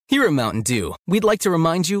Here at Mountain Dew, we'd like to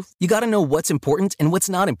remind you, you gotta know what's important and what's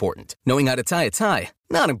not important. Knowing how to tie a tie,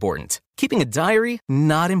 not important. Keeping a diary,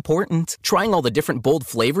 not important. Trying all the different bold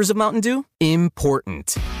flavors of Mountain Dew,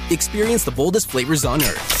 important. Experience the boldest flavors on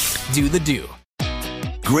Earth. Do the Dew.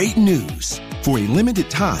 Great news. For a limited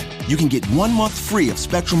time, you can get 1 month free of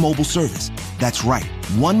Spectrum Mobile service. That's right,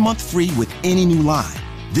 1 month free with any new line.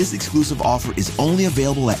 This exclusive offer is only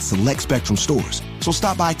available at select Spectrum stores, so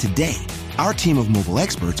stop by today. Our team of mobile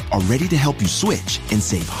experts are ready to help you switch and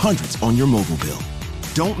save hundreds on your mobile bill.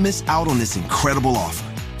 Don't miss out on this incredible offer.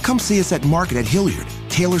 Come see us at Market at Hilliard,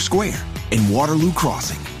 Taylor Square, and Waterloo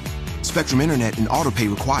Crossing. Spectrum Internet and autopay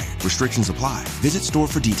required. Restrictions apply. Visit store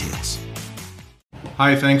for details.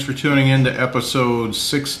 Hi, thanks for tuning in to episode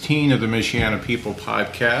 16 of the Michiana People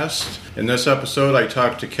podcast. In this episode, I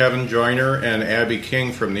talked to Kevin Joyner and Abby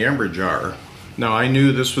King from the Ember Jar. Now, I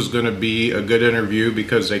knew this was going to be a good interview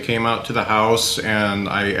because they came out to the house and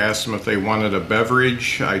I asked them if they wanted a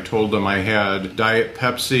beverage. I told them I had Diet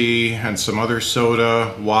Pepsi and some other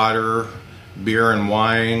soda, water, beer, and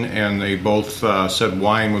wine, and they both said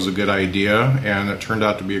wine was a good idea, and it turned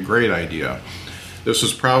out to be a great idea. This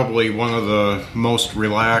was probably one of the most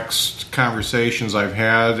relaxed conversations I've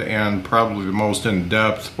had, and probably the most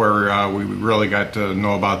in-depth, where we really got to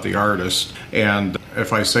know about the artist. And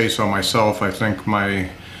if I say so myself, I think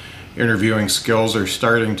my interviewing skills are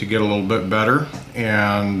starting to get a little bit better,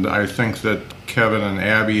 and I think that Kevin and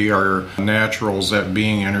Abby are naturals at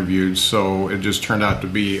being interviewed, so it just turned out to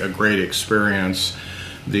be a great experience.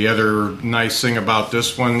 The other nice thing about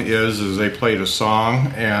this one is they played a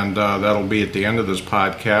song, and that'll be at the end of this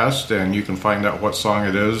podcast, and you can find out what song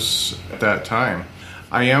it is at that time.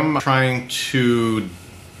 I am trying to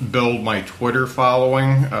build my Twitter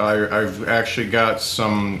following. I've actually got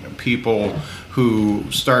some people who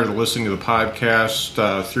started listening to the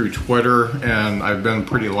podcast through Twitter, and I've been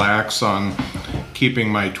pretty lax on keeping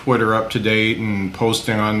my Twitter up to date and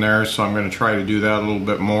posting on there, so I'm going to try to do that a little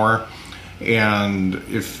bit more. And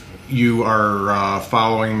if you are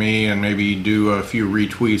following me and maybe do a few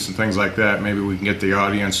retweets and things like that, maybe we can get the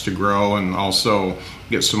audience to grow and also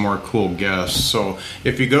get some more cool guests. So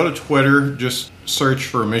if you go to Twitter, just search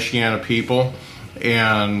for Michiana People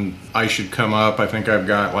and I should come up. I think I've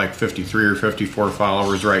got like 53 or 54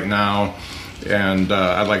 followers right now, and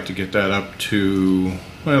I'd like to get that up to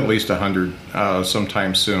at least 100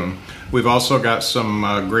 sometime soon. We've also got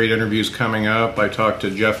some great interviews coming up. I talked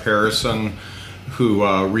to Jeff Harrison, who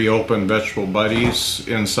reopened Vegetable Buddies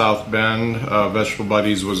in South Bend. Vegetable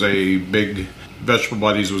Buddies was a big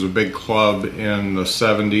club in the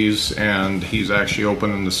 70s, and he's actually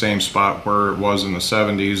opened in the same spot where it was in the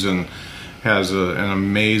 70s, and has an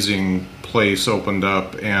amazing place opened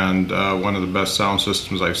up, and one of the best sound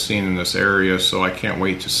systems I've seen in this area, so I can't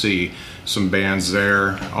wait to see some bands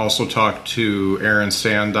there. Also talked to Aaron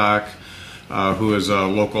Sandock, who is a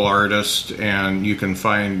local artist, and you can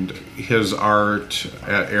find his art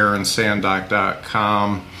at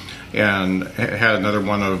aaronsandock.com, and had another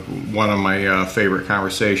one of my favorite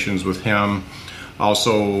conversations with him.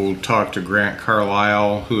 Also talked to Grant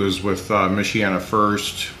Carlisle, who is with Michiana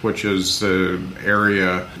First, which is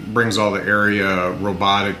brings all the area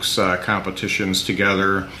robotics competitions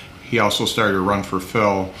together. He also started Run for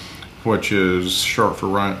Phil, which is short for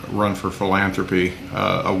Run for Philanthropy,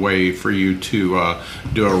 a way for you to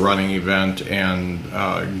do a running event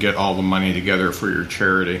and get all the money together for your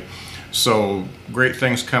charity. So great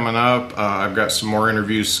things coming up. I've got some more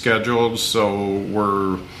interviews scheduled, so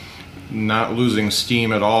we're not losing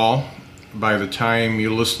steam at all. By the time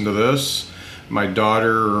you listen to this, my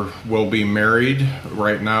daughter will be married.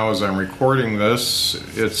 Right now, as I'm recording this,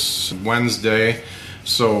 it's Wednesday,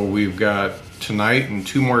 so we've got tonight and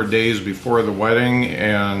 2 more days before the wedding,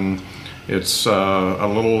 and it's a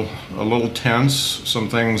little tense. Some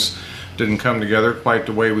things didn't come together quite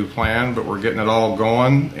the way we planned, but we're getting it all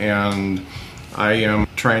going, and I am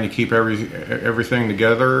trying to keep everything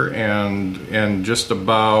together, and in just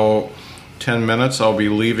about 10 minutes I'll be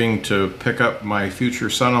leaving to pick up my future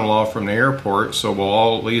son-in-law from the airport, so we'll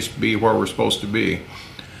all at least be where we're supposed to be.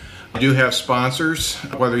 I do have sponsors.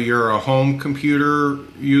 Whether you're a home computer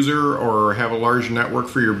user or have a large network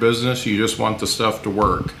for your business, you just want the stuff to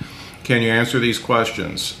work. Can you answer these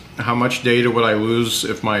questions? How much data would I lose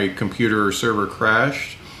if my computer or server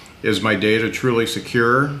crashed? Is my data truly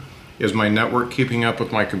secure? Is my network keeping up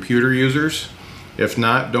with my computer users? If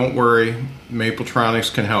not, don't worry.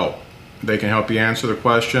 Mapletronics can help. They can help you answer the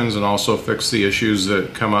questions and also fix the issues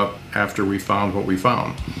that come up after we found what we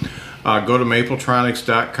found. Go to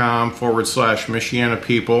mapletronics.com/Michiana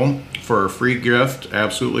People for a free gift,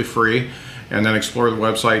 absolutely free, and then explore the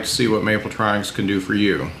website to see what Mapletronics can do for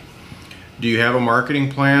you. Do you have a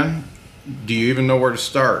marketing plan? Do you even know where to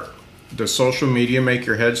start? Does social media make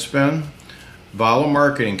your head spin? Vala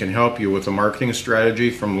Marketing can help you with a marketing strategy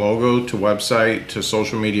from logo to website to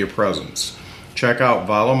social media presence. Check out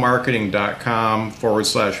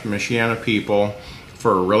valamarketing.com/Michiana People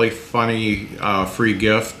for a really funny free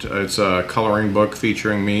gift. It's a coloring book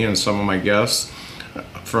featuring me and some of my guests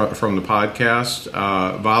from the podcast.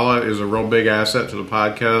 Vala is a real big asset to the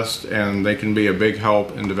podcast, and they can be a big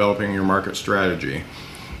help in developing your market strategy.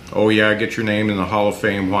 Oh yeah, get your name in the Hall of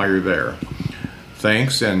Fame while you're there.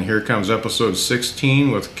 Thanks, and here comes episode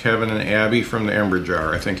 16 with Kevin and Abby from the Ember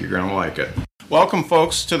Jar. I think you're going to like it. Welcome,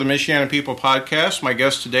 folks, to the Michiana People podcast. My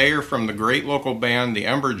guests today are from the great local band, the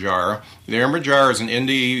Ember Jar. The Ember Jar is an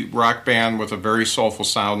indie rock band with a very soulful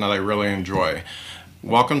sound that I really enjoy.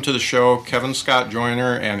 Welcome to the show, Kevin Scott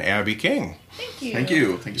Joyner and Abby King. Thank you. Thank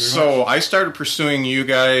you. Thank you very So much. I started pursuing you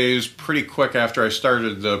guys pretty quick after I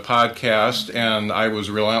started the podcast, and I was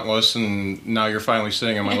relentless, and now you're finally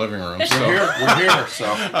sitting in my living room. So We're here. So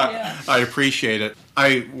I appreciate it.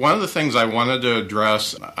 One of the things I wanted to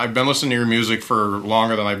address, I've been listening to your music for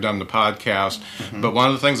longer than I've done the podcast, but one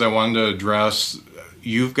of the things I wanted to address,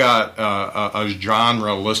 you've got a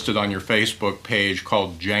genre listed on your Facebook page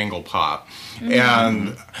called Jangle Pop.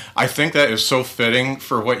 And I think that is so fitting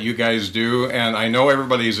for what you guys do. And I know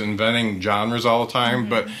everybody's inventing genres all the time,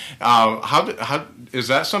 but how is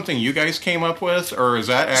that something you guys came up with, or is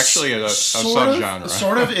that actually a subgenre?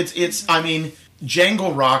 Sort of. It's. I mean,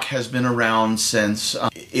 jangle rock has been around since.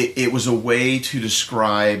 It was a way to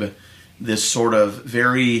describe this sort of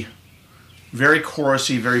very, very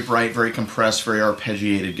chorusy, very bright, very compressed, very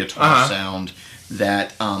arpeggiated guitar sound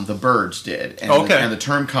that the Byrds did. And and the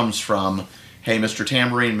term comes from, hey, Mr.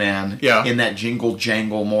 Tambourine Man, in that jingle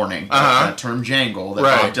jangle morning. That term jangle, that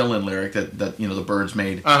Bob Dylan lyric that the Byrds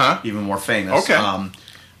made even more famous.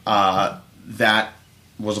 That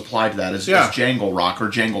was applied to that as jangle rock or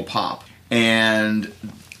jangle pop. And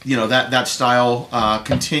that style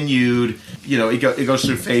continued. It goes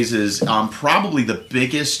through phases. Probably the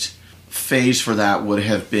biggest phase for that would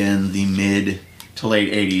have been the mid to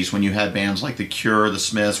late 80s, when you had bands like The Cure, The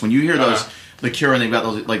Smiths. When you hear those, The Cure, and they've got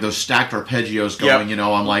those stacked arpeggios going,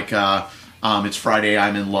 I'm like, It's Friday,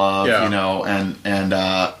 I'm in Love, and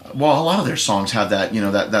a lot of their songs have that,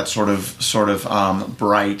 that sort of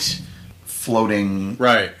bright, floating,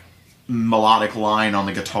 melodic line on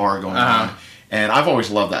the guitar going on. And I've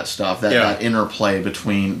always loved that stuff, that interplay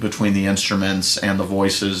between the instruments and the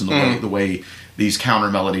voices, and the way these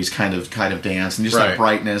counter melodies kind of dance, and just that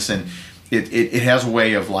brightness. And it has a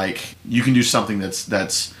way of, like, you can do something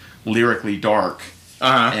that's lyrically dark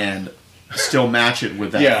and still match it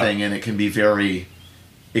with that thing, and it can be very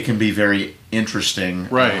interesting.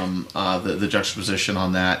 The juxtaposition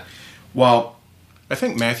on that. Well, I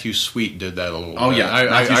think Matthew Sweet did that a little bit. Oh yeah,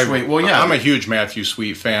 Matthew Sweet. Well, yeah, I'm a huge Matthew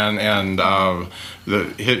Sweet fan, and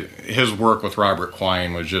his work with Robert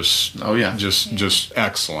Quine was just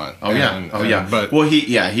excellent. But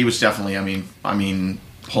he was definitely. I mean,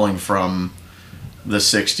 pulling from the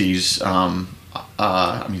 '60s.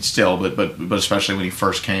 Still, but especially when he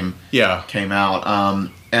first came out.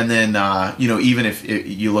 And then even if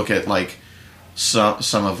you look at like some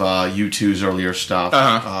of U2's earlier stuff,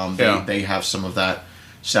 they have some of that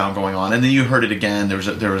sound going on. And then you heard it again. There was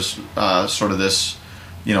sort of this,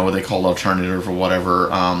 what they called alternative or whatever.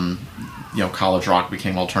 College rock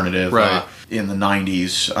became alternative in the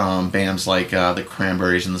 '90s. Bands like the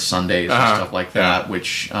Cranberries and the Sundays and stuff like that,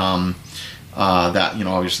 which.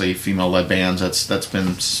 Obviously female-led bands. That's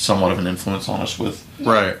been somewhat of an influence on us with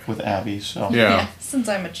Abby. So since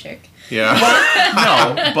I'm a chick. Yeah.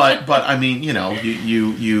 But I mean,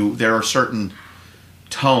 you there are certain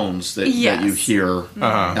tones that you hear,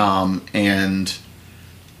 and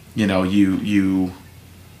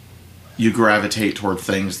you gravitate toward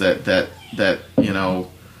things that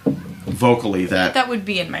vocally that would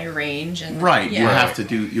be in my range, and you have to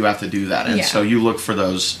do that, and so you look for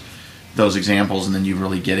those examples, and then you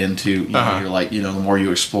really get into you're like, the more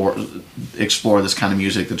you explore this kind of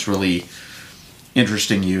music that's really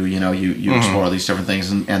interesting you explore these different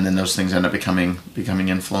things, and then those things end up becoming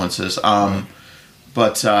influences.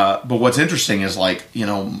 But what's interesting is, like,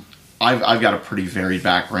 I've got a pretty varied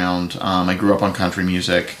background. I grew up on country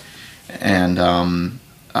music and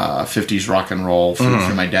 50s rock and roll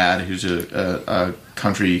through my dad, who's a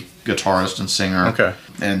country guitarist and singer,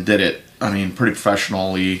 and did it, pretty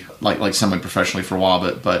professionally, like semi-professionally for a while,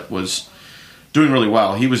 but was doing really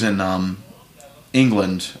well. He was in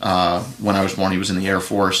England when I was born. He was in the Air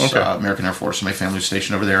Force, American Air Force, so my family was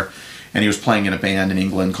stationed over there. and he was playing in a band in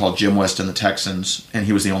England called Jim West and the Texans, and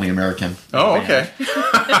he was the only American. Oh, okay.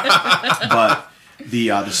 But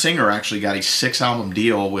the singer actually got a 6-album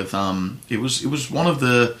deal with it was one of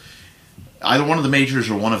the either one of the majors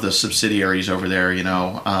or one of the subsidiaries over there. You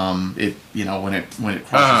know, when it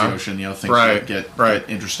crosses the ocean, things get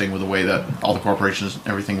interesting with the way that all the corporations and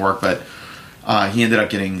everything work. But he ended up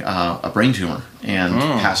getting a brain tumor and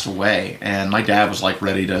passed away. And my dad was like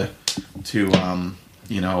ready to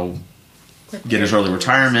get his early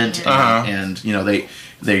retirement, and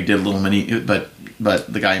they did a little mini, but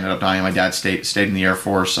the guy ended up dying. My dad stayed in the Air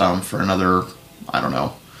Force for another, I don't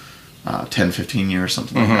know, 10, 15 years,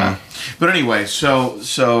 something like that. But anyway,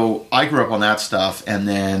 so I grew up on that stuff, and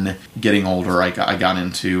then getting older, I got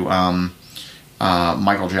into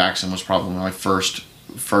Michael Jackson was probably my first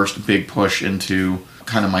big push into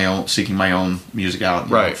kind of seeking my own music out,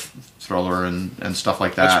 Thriller and stuff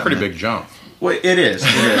like that. That's a pretty big jump. Well, it is.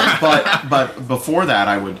 But before that,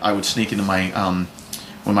 I would sneak into my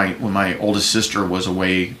when my oldest sister was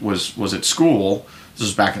away was at school. This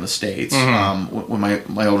was back in the States. When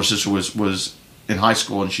my older sister was in high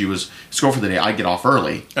school and she was at school for the day, I'd get off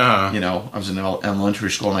early. I was in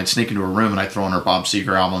elementary school, and I'd sneak into her room and I'd throw in her Bob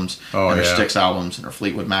Seger albums, and her Styx albums, and her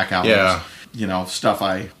Fleetwood Mac albums. Yeah. Stuff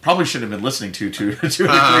I probably shouldn't have been listening to a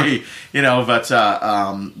degree,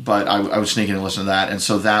 but I was sneaking and listening to that, and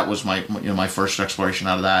so that was my first exploration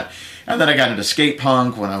out of that. And then I got into skate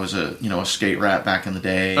punk when I was a skate rat back in the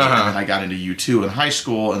day, and then I got into U2 in high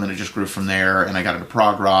school, and then it just grew from there, and I got into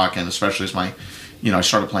prog rock, and especially as I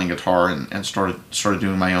started playing guitar and started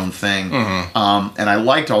doing my own thing, and I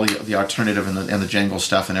liked all the alternative and the jangle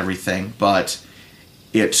stuff and everything, but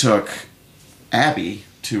it took Abby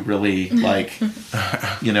to really the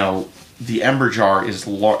Ember Jar is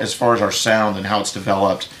as far as our sound and how it's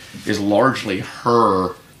developed is largely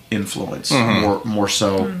her influence more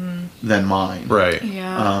so than mine. Right.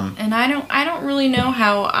 Yeah. And I don't really know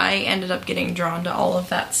how I ended up getting drawn to all of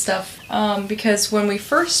that stuff because when we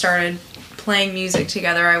first started playing music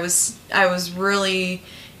together, I was really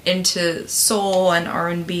into soul and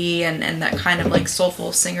R&B and that kind of like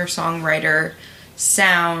soulful singer-songwriter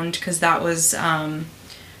sound, because that was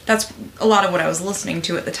that's a lot of what I was listening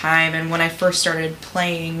to at the time. And when I first started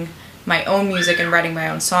playing my own music and writing my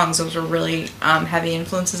own songs, those were really heavy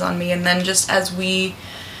influences on me. And then just as we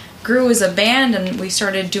grew as a band and we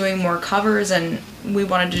started doing more covers, and we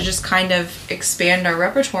wanted to just kind of expand our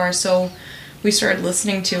repertoire, so we started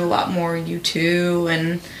listening to a lot more U2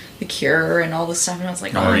 and The Cure and all this stuff, and I was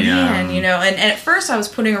like, man, and at first I was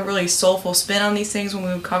putting a really soulful spin on these things when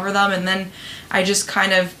we would cover them, and then I just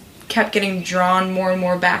kind of kept getting drawn more and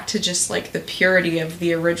more back to just like the purity of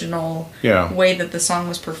the original way that the song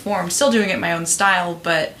was performed. Still doing it in my own style,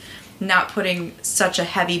 but not putting such a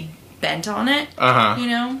heavy bent on it,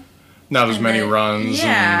 Not as many runs.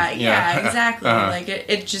 Yeah, exactly. Like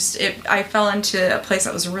I fell into a place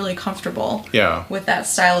that was really comfortable with that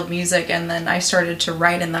style of music, and then I started to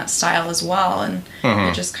write in that style as well, and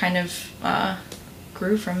it just kind of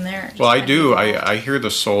grew from there. Well, I hear the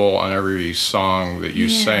soul on every song that you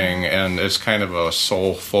sing, and it's kind of a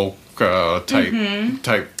soul folk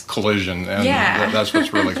type collision, and that's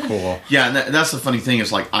what's really cool. Yeah, and that's the funny thing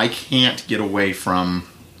is, like, I can't get away from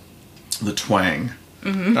the twang.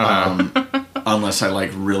 Unless I like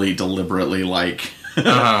really deliberately like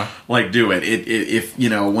do it. If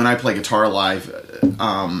when I play guitar live,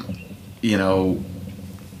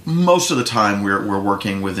 most of the time we're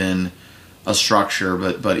working within a structure,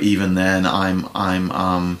 but even then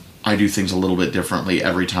I do things a little bit differently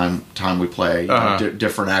every time we play.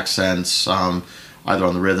 Different accents, either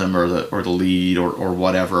on the rhythm or the lead or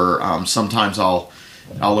whatever. Sometimes I'll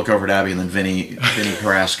look over at Abby, and then Vinny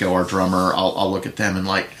Carrasco, our drummer, I'll look at them and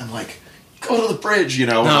like go to the bridge, and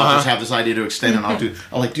I'll just have this idea to extend, and I'll do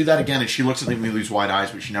that again, and she looks at me with these wide eyes,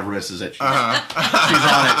 but she never misses it. She's on it.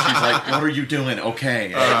 She's like, "What are you doing?"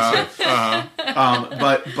 Okay. I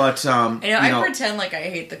pretend like I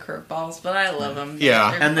hate the curveballs, but I love them.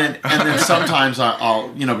 Yeah. And then sometimes I'll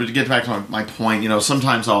but to get back to my point,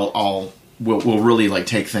 sometimes we'll really like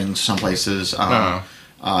take things some places.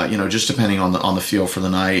 Just depending on the feel for the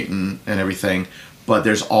night and everything, but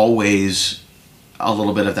there's always a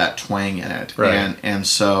little bit of that twang in it, right? And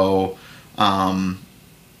so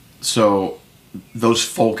those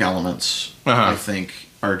folk elements, I think,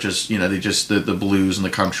 are just the blues and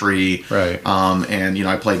the country, right? And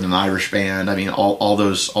I played in an Irish band. I mean, all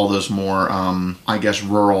those more I guess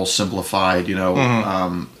rural, simplified,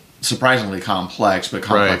 surprisingly complex, but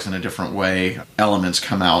complex in a different way. Elements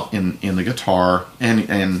come out in the guitar,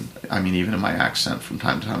 and I mean, even in my accent from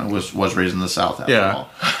time to time. I was raised in the South after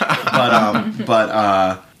all.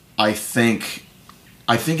 I think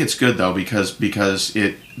it's good though because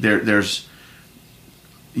there's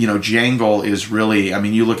jangle is really, I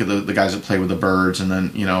mean, you look at the guys that play with the Byrds, and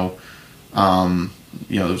then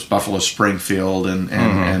there's Buffalo Springfield, and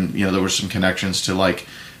there were some connections to like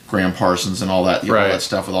Graham Parsons and all that, all that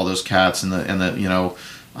stuff with all those cats, and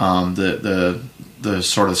the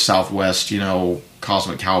sort of Southwest,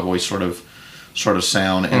 Cosmic Cowboy sort of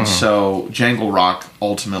sound, and so jangle rock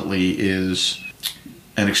ultimately is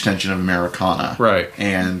an extension of Americana, right?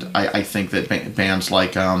 And I think that bands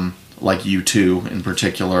like U2 in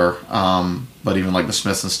particular, but even like the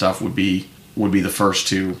Smiths and stuff would be the first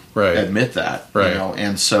to admit that, right?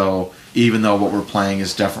 And so even though what we're playing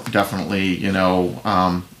is definitely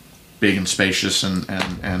big and spacious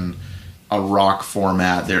and a rock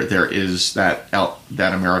format, there is that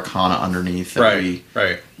Americana underneath that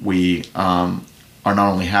we are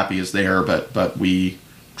not only happy is there, but we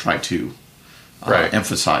try to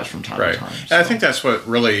emphasize from time to time. So. And I think that's what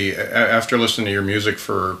really, after listening to your music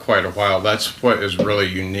for quite a while, that's what is really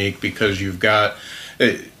unique, because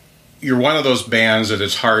you're one of those bands that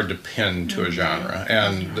it's hard to pin to a genre,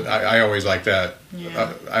 and I always like that.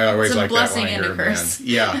 Yeah. I always like that when I hear a band.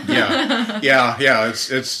 Yeah.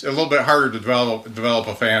 It's a little bit harder to develop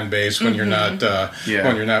a fan base when you're not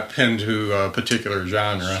when you're not pinned to a particular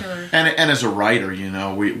genre. Sure. And as a writer,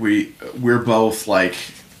 we're both like,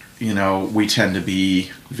 we tend to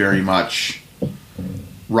be very much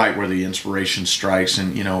right where the inspiration strikes,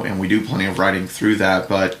 and we do plenty of writing through that,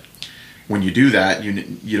 but when you do that,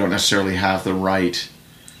 you don't necessarily have the right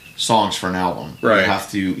songs for an album. Right.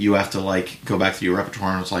 You have to like go back to your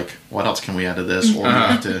repertoire and it's like, what else can we add to this? Or you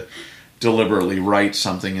have to deliberately write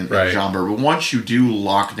something in genre. But once you do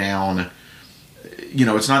lock down,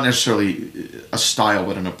 it's not necessarily a style,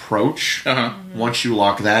 but an approach. Once you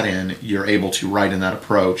lock that in, you're able to write in that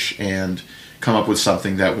approach and come up with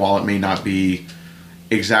something that, while it may not be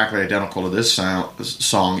exactly identical to this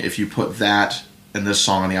song, if you put that and this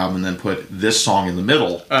song on the album and then put this song in the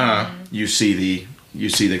middle, you see the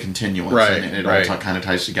continuance, and it all kind of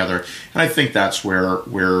ties together. And I think that's where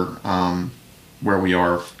we are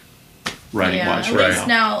writing wise. At least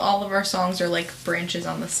now all of our songs are like branches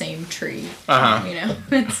on the same tree.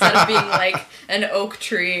 Instead of being like an oak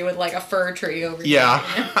tree with like a fir tree over here.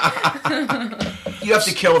 You have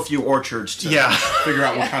to kill a few orchards to figure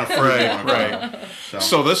out what kind of fruit you want to grow.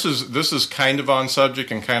 So this is kind of on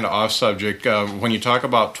subject and kind of off subject. When you talk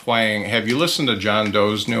about twang, have you listened to John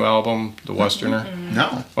Doe's new album, The Westerner?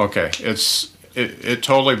 No. Okay, it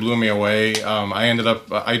totally blew me away.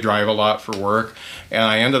 I drive a lot for work, and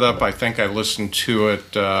I think I listened to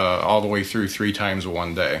it all the way through 3 times in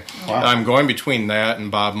one day. Wow. I'm going between that and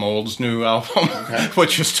Bob Mould's new album,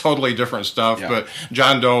 which is totally different stuff. Yeah. But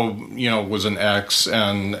John Doe, was an ex,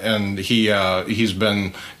 and he's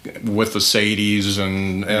been with the Sadies,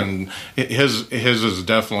 and his is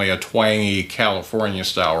definitely a twangy California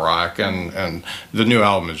style rock, and the new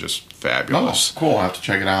album is just fabulous. Oh, cool. I'll have to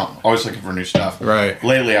check it out. Always looking for new stuff. Right.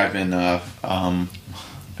 Lately I've been,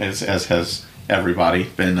 as has everybody,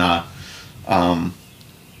 been,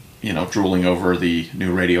 drooling over the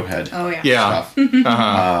new Radiohead stuff.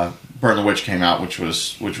 Burn the Witch came out, which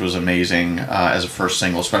was amazing as a first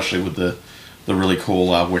single, especially with the really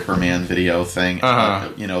cool Wicker Man video thing.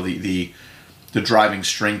 The driving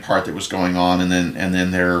string part that was going on, and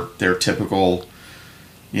then their typical...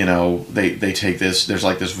 they take this, there's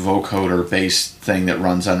like this vocoder bass thing that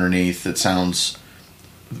runs underneath that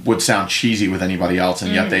would sound cheesy with anybody else,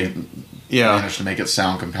 and yet they managed to make it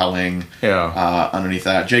sound compelling underneath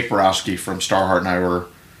that. Jake Borowski from Starheart and I were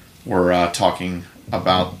talking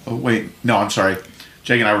about...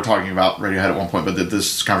 Jake and I were talking about Radiohead at one point, but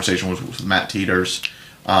this conversation was with Matt Teeters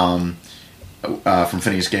from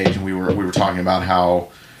Phineas Gage, and we were talking about how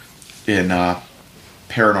in...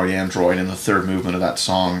 Paranoid Android, in the third movement of that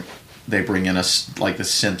song, they bring in the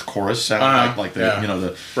synth chorus sound, like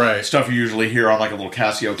the stuff you usually hear on like a little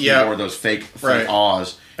Casio keyboard, those fake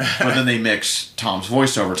ahs. But then they mix Tom's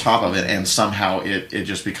voice over top of it, and somehow it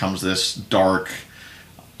just becomes this dark,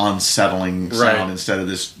 unsettling sound instead of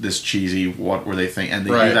this cheesy what were they thinking. And they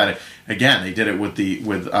do that again. They did it with in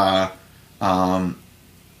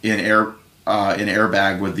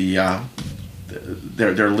Airbag with the.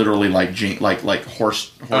 They're literally like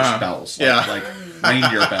horse bells, like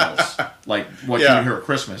reindeer bells, like what you hear at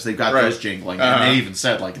Christmas. They've got those jingling, and they even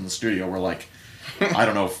said like in the studio, we're like, I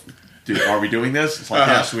don't know, are we doing this? It's like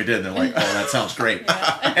yes, we did. And they're like, oh, that sounds great,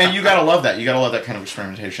 and you gotta love that. You gotta love that kind of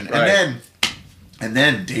experimentation, and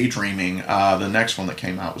then Daydreaming, the next one that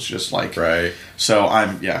came out was just like So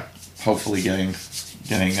I'm hopefully getting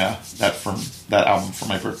getting that album for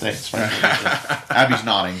my birthday. It's my birthday. Abby's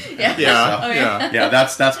nodding. Yeah. Yeah. Yeah.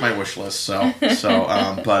 That's my wish list.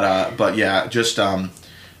 But yeah, just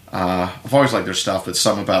I've always liked their stuff, but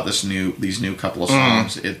something about these new couple of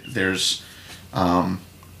songs,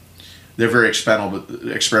 they're very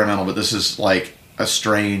experimental, but this is like a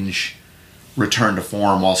strange return to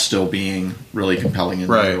form while still being really compelling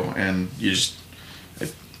and new, and you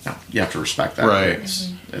have to respect that. Right.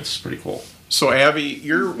 It's pretty cool. So Abby,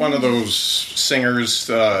 you're one of those singers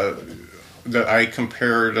that I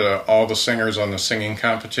compare to all the singers on the singing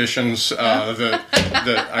competitions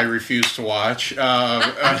that I refuse to watch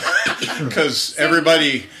because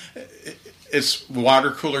everybody, it's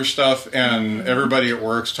water cooler stuff, and everybody at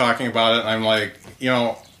work's talking about it, and I'm like,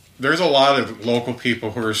 there's a lot of local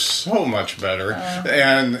people who are so much better,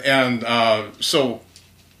 and so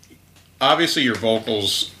obviously your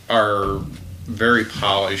vocals are very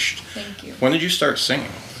polished. Thank you. When did you start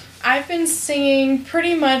singing? I've been singing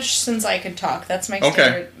pretty much since I could talk. That's my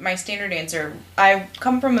standard answer. I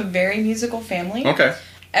come from a very musical family. Okay.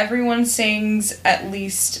 Everyone sings at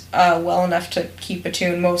least well enough to keep a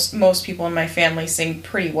tune. Most people in my family sing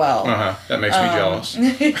pretty well. That makes me jealous.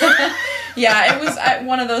 Yeah, it was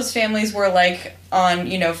one of those families where, like, on,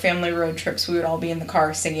 family road trips, we would all be in the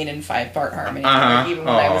car singing in 5-part harmony, even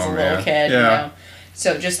when I was a little kid,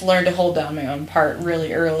 So just learned to hold down my own part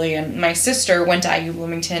really early. And my sister went to IU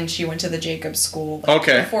Bloomington. She went to the Jacobs School.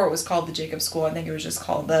 Before it was called the Jacobs School, I think it was just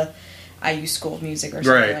called the IU School of Music or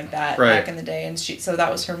something like that back in the day. And so that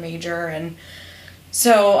was her major. And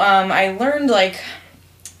so I learned, like,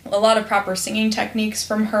 a lot of proper singing techniques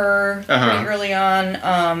from her pretty early on,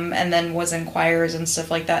 and then was in choirs and stuff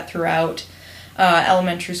like that throughout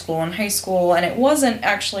elementary school and high school. And it wasn't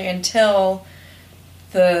actually until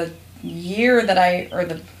the week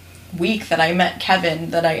that I met Kevin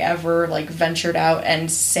that I ever, like, ventured out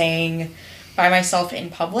and sang by myself in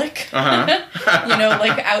public.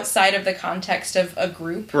 Like outside of the context of a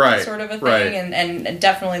group sort of a thing. And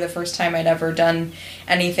definitely the first time I'd ever done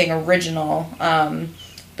anything original.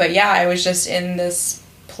 But yeah, I was just in this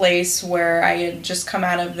place where I had just come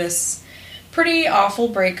out of this pretty awful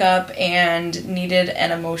breakup and needed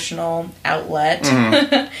an emotional outlet.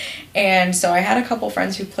 And so I had a couple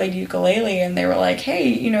friends who played ukulele, and they were like, hey,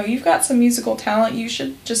 you've got some musical talent. You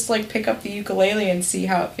should just, like, pick up the ukulele and see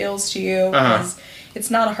how it feels to you. Because it's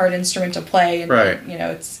not a hard instrument to play. And,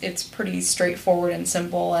 it's pretty straightforward and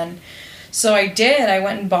simple. And so I did. I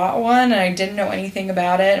went and bought one, and I didn't know anything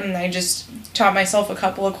about it. And I just taught myself a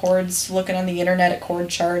couple of chords looking on the internet at chord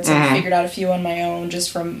charts and figured out a few on my own just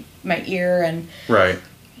from my ear, and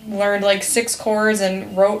learned like 6 chords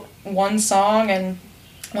and wrote one song and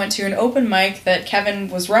went to an open mic that Kevin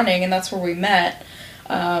was running, and that's where we met.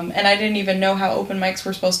 And I didn't even know how open mics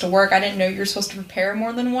were supposed to work. I didn't know you're supposed to prepare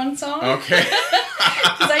more than one song. Okay.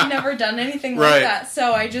 Because I'd never done anything like that.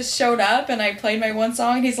 So I just showed up and I played my one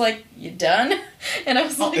song, and he's like, you done? And I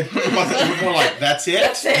was like... more like, that's it?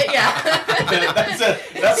 That's it, yeah.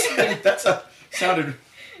 That's a... Sounded...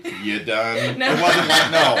 You done? No. It wasn't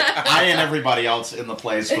like, no. I and everybody else in the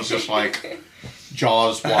place was just like...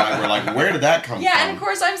 jaws wide. We're like, where did that come from? Yeah, and of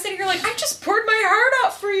course I'm sitting here like, I just poured my heart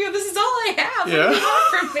out for you. This is all I have. What do you want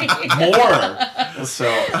from me? More. So,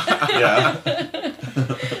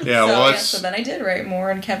 yeah. So then I did write more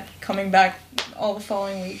and kept coming back all the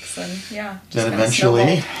following weeks, and then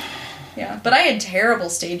eventually. Yeah, but I had terrible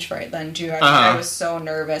stage fright then too. I was so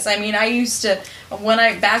nervous. I mean, I used to when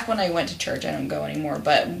I went to church. I don't go anymore,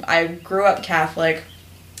 but I grew up Catholic.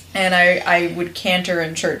 And I would cantor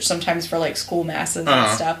in church sometimes for, like, school masses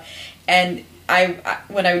and stuff. And I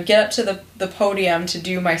when I would get up to the podium to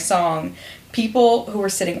do my song, people who were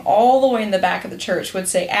sitting all the way in the back of the church would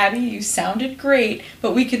say, Abby, you sounded great,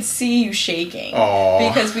 but we could see you shaking. Aww.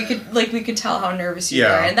 Because we could tell how nervous you were.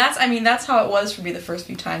 And that's how it was for me the first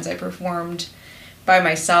few times I performed by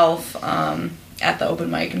myself at the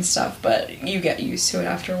open mic and stuff. But you get used to it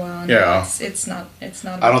after a while. And it's not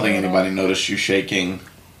I don't think anybody noticed you shaking.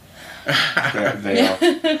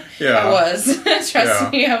 I was.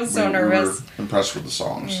 Trust me, I was so nervous. We were impressed with the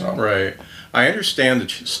song. So right, I understand the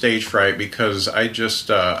stage fright because I just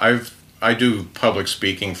I do public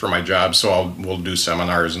speaking for my job, so we'll do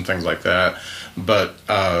seminars and things like that. But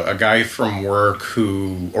a guy from work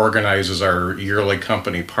who organizes our yearly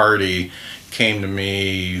company party came to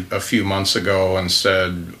me a few months ago and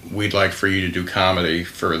said, we'd like for you to do comedy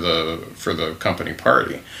for the company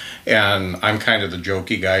party. And I'm kind of the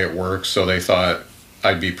jokey guy at work, so they thought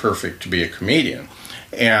I'd be perfect to be a comedian.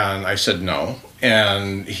 And I said no.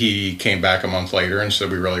 And he came back a month later and said,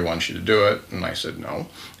 we really want you to do it. And I said, no.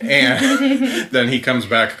 And then he comes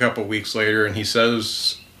back a couple weeks later and he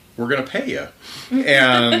says, we're going to pay you.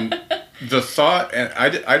 And the thought, and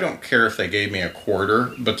I don't care if they gave me a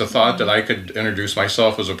quarter, but the thought that I could introduce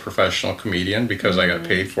myself as a professional comedian because I got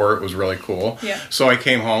paid for it was really cool. Yeah. So I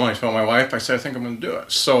came home and I told my wife, I said, I think I'm going to do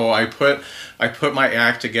it. So I put my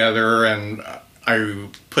act together, and I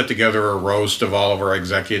put together a roast of all of our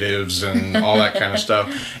executives and all that kind of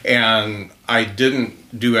stuff. And I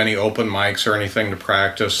didn't do any open mics or anything to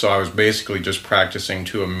practice, so I was basically just practicing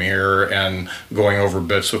to a mirror and going over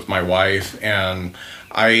bits with my wife. And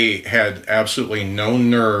I had absolutely no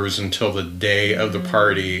nerves until the day of the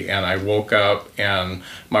party, and I woke up and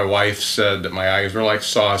my wife said that my eyes were like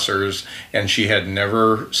saucers, and she had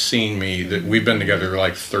never seen me, that we've been together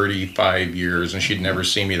like 35 years, and she'd never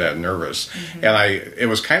seen me that nervous. And it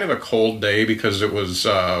was kind of a cold day because it was,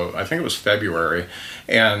 I think it was February,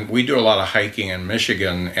 and we do a lot of hiking in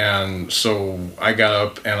Michigan, and so I got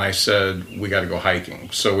up and I said, we got to go hiking.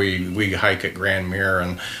 So we hike at Grand Mirror,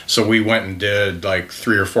 and so we went and did like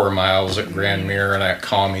 3 or 4 miles at Grand Mirror, and that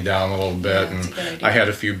calmed me down a little bit. And I had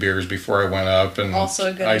a few beers before I went up, and also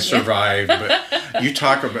a good I idea. survived. But you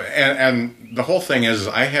talk about, and the whole thing is,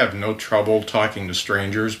 I have no trouble talking to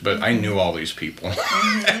strangers, but I knew all these people. And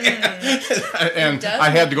I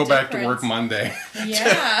had to go back to work Monday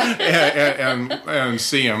and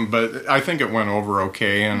see them, but I think it went over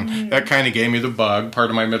okay, and that kind of gave me the bug, part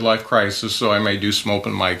of my midlife crisis, so I may do some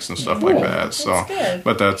open mics and stuff like that. So, that's good.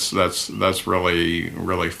 But that's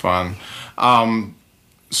really fun.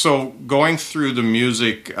 So going through the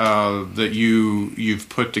music that you've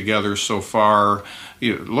put together so far,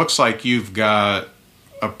 it looks like you've got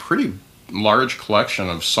a pretty large collection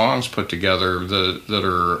of songs put together that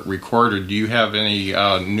are recorded. Do you have any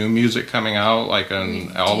new music coming out, like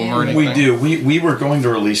an album or anything? We do. We were going to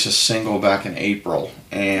release a single back in April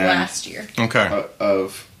and last year. Okay.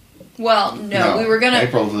 No, we were gonna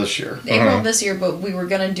April of this year. April of this year, but we were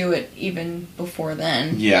gonna do it even before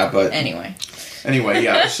then. Yeah, but anyway,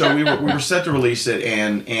 yeah. So we were set to release it,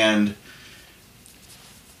 and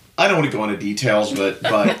I don't want to go into details, but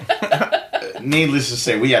needless to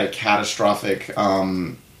say, we had a catastrophic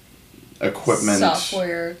equipment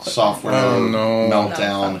software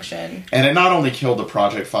meltdown, and it not only killed the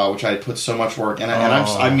project file, which I had put so much work in,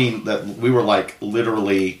 I mean that we were like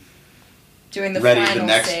literally doing the ready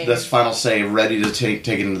final save, ready to take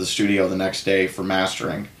it into the studio the next day for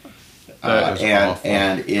mastering.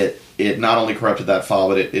 And it not only corrupted that file,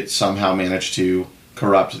 but it somehow managed to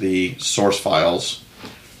corrupt the source files.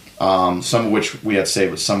 Some of which we had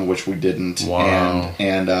saved, but some of which we didn't. Wow.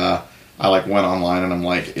 And I went online and I'm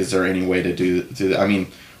like, is there any way to do that? I mean,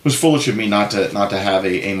 it was foolish of me not to have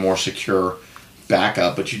a more secure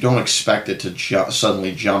backup, but you don't expect it to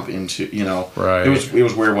suddenly jump into, Right. It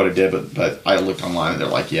was weird what it did, but I looked online and they're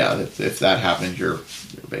like, yeah, if that happened, you're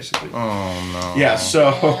basically. Oh no. Yeah.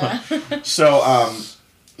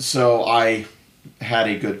 So I had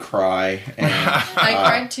a good cry, and I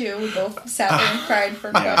cried too. We both sat there and cried for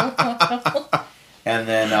a while. And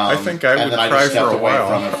then I think I would cry for a while.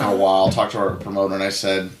 From it for a while. Talked to our promoter, and I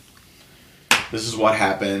said, "This is what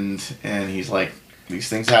happened." And he's like, "These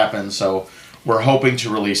things happen." So we're hoping to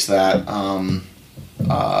release that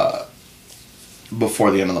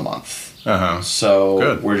before the end of the month. So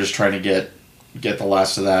good. We're just trying to get the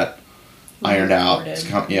last of that ironed out. It's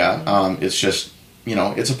it's just.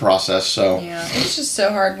 It's a process, so... Yeah, it's just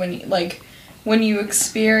so hard when you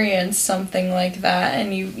experience something like that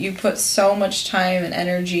and you put so much time and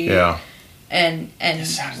energy and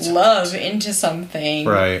love into something,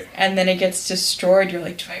 right? And then it gets destroyed. You're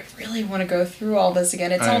like, do I really want to go through all this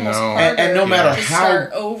again? It's almost harder and no matter to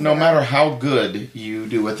start over. No matter how good you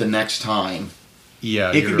do it the next time,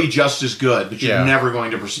 it can be just as good, but you're never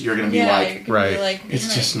going to... You're going to be right.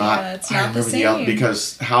 It's just not... it's not the same.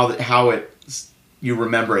 Because how it... You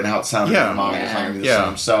remember it and how it sounded in your mind. It's not going to be the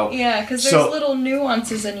same. So, because there's little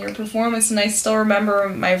nuances in your performance, and I still remember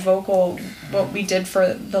my vocal, what we did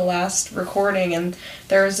for the last recording, and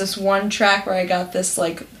there was this one track where I got this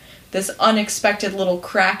unexpected little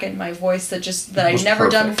crack in my voice that I'd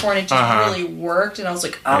never done before, and it just really worked, and I was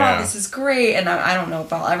like, this is great, and I don't know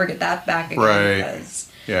if I'll ever get that back again, because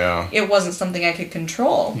it wasn't something I could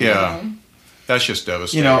control. Yeah. That's just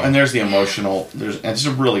devastating. And there's the emotional. It's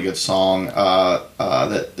a really good song.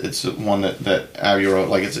 That it's one that Abby wrote.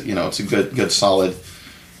 Like it's a good solid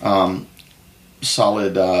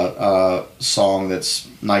song that's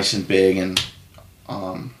nice and big and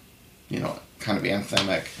kind of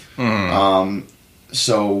anthemic. Mm-hmm.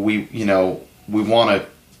 So we want to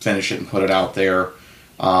finish it and put it out there,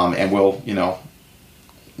 and we'll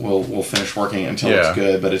we'll finish working it until it's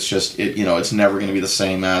good. But it's just it's never going to be the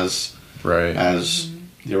same as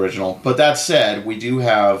the original. But that said, we do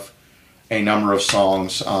have a number of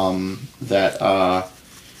songs that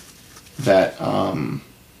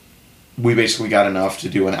we basically got enough to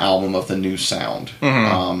do an album of the new sound.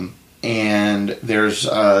 And there's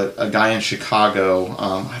a guy in Chicago.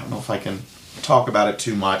 I don't know if I can talk about it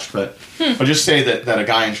too much, but I'll just say that a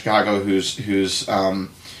guy in Chicago who's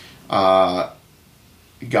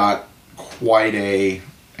got quite a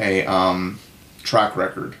track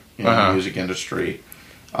record in the music industry.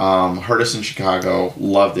 Heard us in Chicago,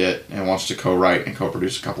 loved it, and wants to co-write and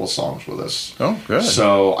co-produce a couple of songs with us. Oh, good.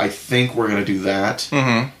 So I think we're going to do that,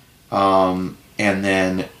 and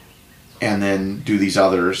then do these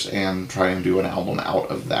others and try and do an album out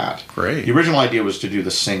of that. Great. The original idea was to do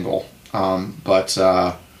the single, but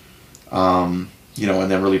and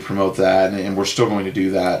then really promote that, and we're still going to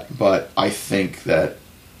do that. But I think that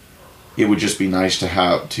it would just be nice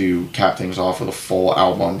to cap things off with a full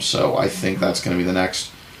album. So I think that's going to be the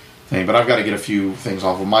next thing. But I've got to get a few things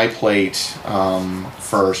off of my plate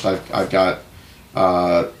first. I've got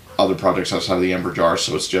other projects outside of the Ember Jar,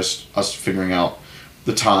 so it's just us figuring out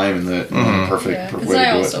the time and the perfect way to do it. Because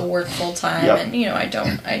I also work full time, and I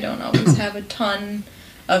don't always have a ton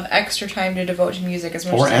of extra time to devote to music as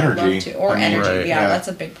much as I would love to. Or energy, right. That's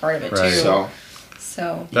a big part of it too.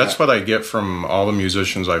 So that's what I get from all the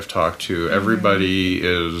musicians I've talked to. Everybody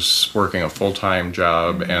is working a full-time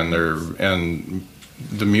job, and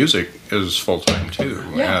the music is full-time too.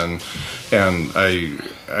 Yeah. And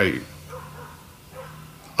I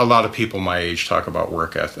a lot of people my age talk about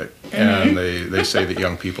work ethic, and they say that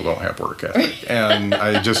young people don't have work ethic, and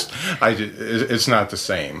it's not the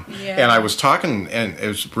same. Yeah. And I was talking, and it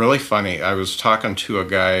was really funny. I was talking to a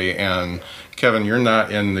guy, and Kevin, you're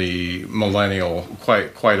not in the millennial,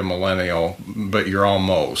 quite a millennial, but you're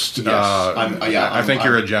almost. Yes, I think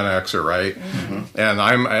you're a Gen Xer, right? Mm-hmm. And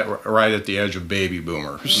I'm right at the edge of baby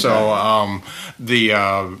boomer. Mm-hmm. So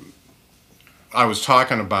I was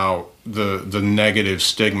talking about the negative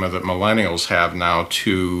stigma that millennials have now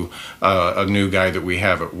to a new guy that we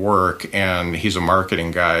have at work, and he's a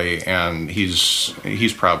marketing guy, and he's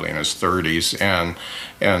probably in his 30s, and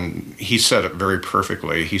he said it very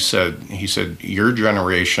perfectly. He said your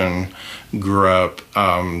generation grew up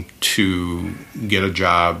to get a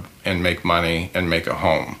job and make money and make a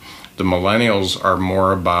home. The millennials are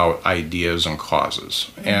more about ideas and causes,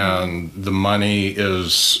 and the money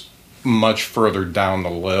is much further down the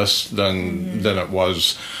list than it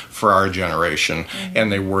was for our generation,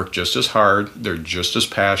 and they work just as hard. They're just as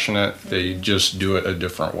passionate. They just do it a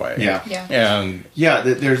different way. And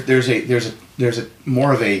there's a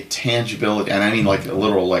more of a tangibility, and I mean like a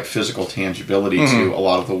literal physical tangibility to a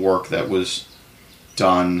lot of the work that was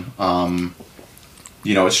done.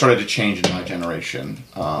 It started to change in my generation.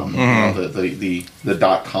 The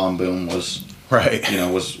 .com boom was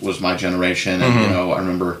was my generation, and I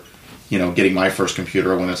remember getting my first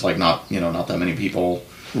computer when it's not that many people,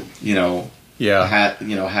 had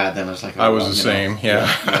them. It's like, I was the same,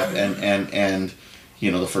 and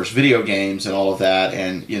the first video games and all of that,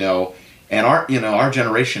 and our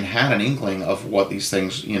generation had an inkling of what these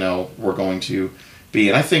things were going to be,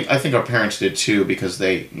 and I think our parents did too, because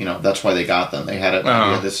they that's why they got them. They had an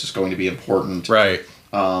idea this is going to be important, right?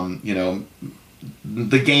 The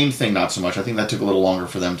game thing, not so much. I think that took a little longer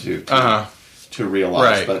for them to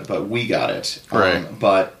realize, but we got it,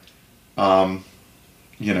 but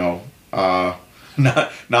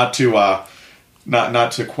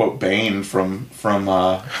not to quote Bane from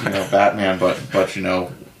Batman, but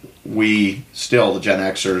we still, the Gen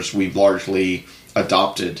Xers, we've largely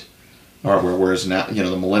adopted hardware, whereas now the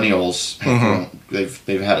millennials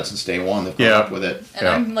they've had it since day one. They've grown up with it, and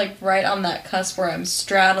I'm right on that cusp where I'm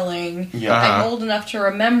straddling. I'm old enough to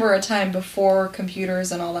remember a time before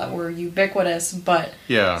computers and all that were ubiquitous, but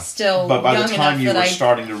still. But by young the time enough you were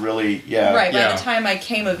starting to really, by the time I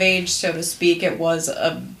came of age, so to speak, it was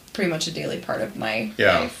pretty much a daily part of my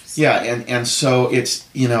life. So. And so it's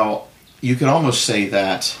you can almost say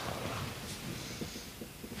that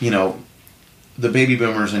the baby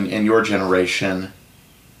boomers and your generation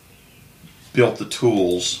built the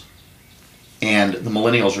tools, and the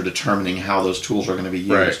millennials are determining how those tools are going to be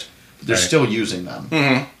used. They're still using them,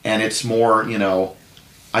 and it's more,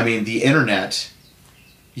 the internet.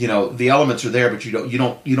 The elements are there, but you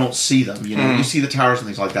don't see them. You see the towers and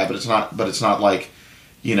things like that, but it's not like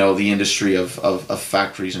the industry of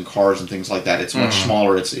factories and cars and things like that. It's much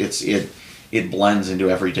smaller. It blends into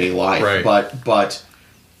everyday life, but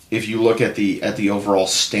if you look at the overall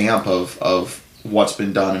stamp of what's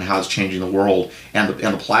been done and how it's changing the world, and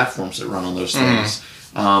the platforms that run on those things,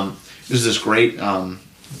 There's this great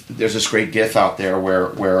GIF out there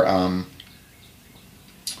where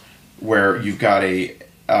you've got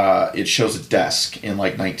it shows a desk in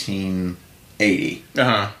like 1980,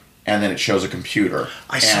 and then it shows a computer.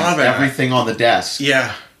 I saw that. Everything on the desk.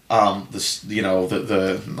 Yeah.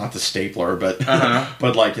 The not the stapler, but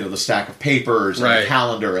but like the stack of papers and the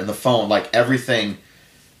calendar and the phone, like everything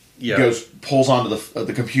pulls onto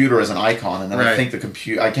the computer as an icon, and then I think the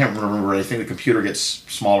computer, I can't remember, I think the computer gets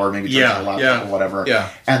smaller, maybe turns into a laptop or whatever.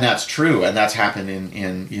 Yeah. And that's true, and that's happened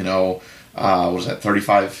in what was that,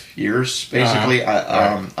 35 years basically?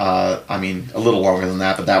 I mean, a little longer than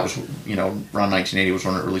that, but that was around 1980 was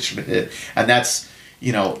when it really started to hit, and that's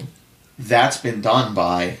that's been done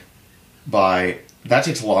by that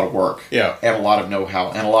takes a lot of work, and a lot of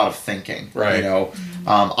know-how and a lot of thinking. Right.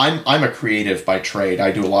 I'm a creative by trade.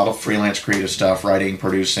 I do a lot of freelance creative stuff, writing,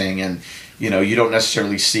 producing, and you don't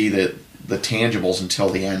necessarily see the tangibles until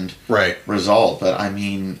the end result. But I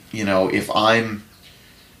mean, if I'm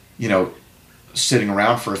sitting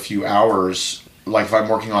around for a few hours, like if I'm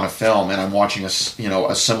working on a film and I'm watching a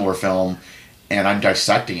similar film and I'm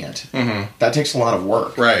dissecting it, that takes a lot of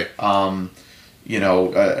work. Right.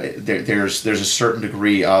 There's a certain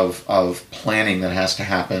degree of planning that has to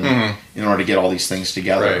happen in order to get all these things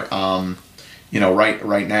together. Right.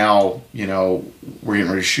 Right now, we're getting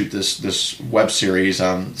ready to shoot this web series.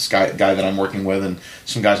 This guy that I'm working with and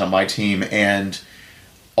some guys on my team, and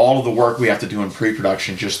all of the work we have to do in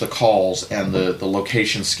pre-production, just the calls and the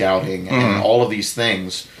location scouting and all of these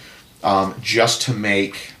things, just to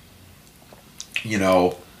make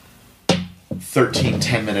 13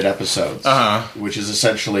 10-minute episodes, which is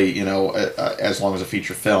essentially as long as a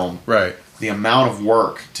feature film. Right. The amount of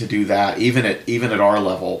work to do that, even at our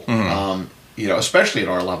level, especially at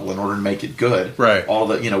our level, in order to make it good. Right. All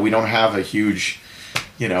the we don't have a huge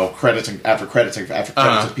credits after credits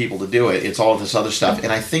of people to do it. It's all of this other stuff,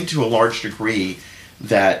 and I think to a large degree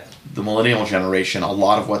that the millennial generation, a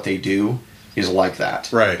lot of what they do is like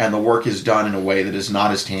that. Right. And the work is done in a way that is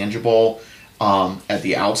not as tangible at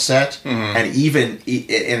the outset, and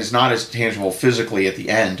it's not as tangible physically at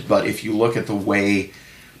the end. But if you look at the way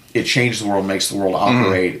it changed the world, makes the world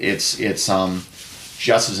operate, it's just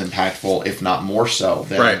as impactful, if not more so,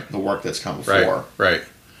 than the work that's come before. Right.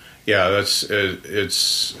 Yeah, it's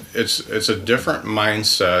a different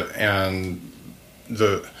mindset, and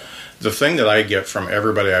the thing that I get from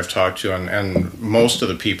everybody I've talked to, and most of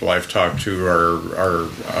the people I've talked to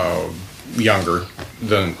are younger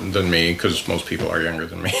than me, because most people are younger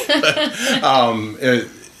than me.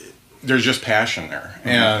 There's just passion there,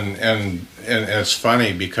 and it's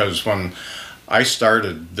funny because when I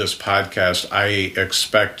started this podcast, I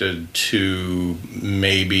expected to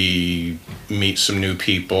maybe meet some new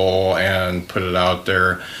people and put it out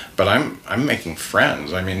there, but I'm making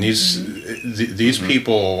friends. I mean, these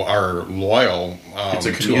people are loyal it's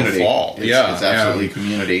a community. To a fault. It's absolutely a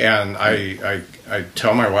community. And I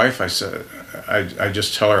tell my wife, I said, I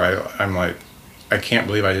just tell her, I'm like, I can't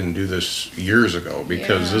believe I didn't do this years ago,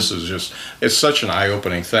 because this is just, it's such an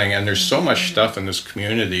eye-opening thing, and there's so much stuff in this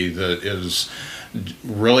community that is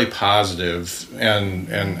really positive,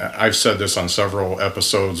 and I've said this on several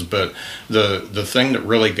episodes, but the thing that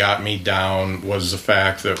really got me down was the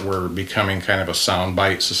fact that we're becoming kind of a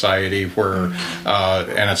soundbite society where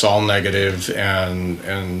and it's all negative,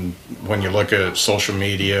 and when you look at social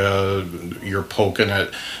media, you're poking at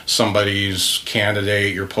somebody's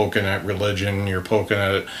candidate, you're poking at religion, you're poking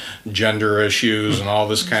at gender issues and all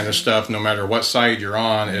this kind of stuff. No matter what side you're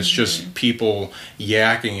on, it's just people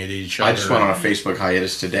yakking at each other. I just went on a Facebook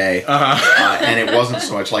hiatus today, and it wasn't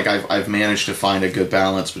so much like I've managed to find a good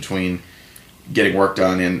balance between getting work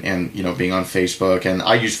done and being on Facebook, and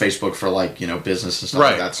I use Facebook for business and stuff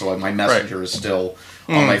like that. So my messenger is still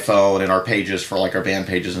on my phone, and our pages for our band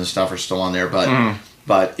pages and stuff are still on there.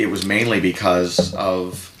 But it was mainly because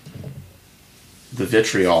of the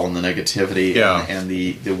vitriol and the negativity, and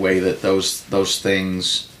the way that those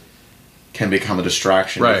things can become a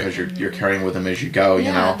distraction, because you're carrying with them as you go.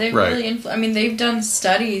 They really they've done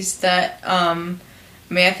studies that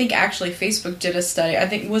I think actually Facebook did a study. I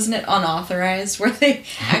think, wasn't it Unauthorized, where they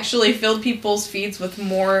actually filled people's feeds with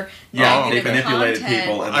more negative they manipulated content.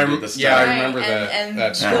 People and did the study. I remember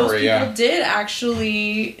that story. Those people did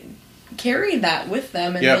actually carry that with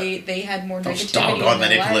them, and they had more negativity. Doggone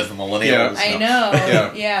manipulative millennials. I know.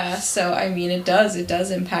 So it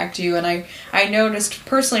does impact you, and I noticed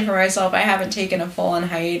personally for myself, I haven't taken a full-on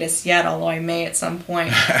hiatus yet, although I may at some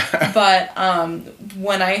point. But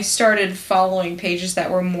when I started following pages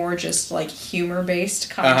that were more just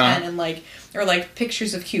humor-based content and or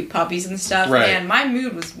pictures of cute puppies and stuff, man, my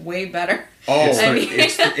mood was way better. Oh,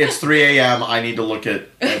 it's 3 a.m. I need to look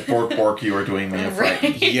at Bork. You are doing me a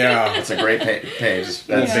fright. Yeah, it's a great page.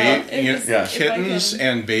 Kittens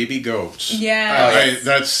and baby goats. Yeah,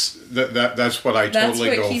 that's what I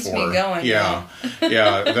totally go for. That's what keeps me going. Yeah.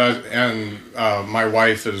 My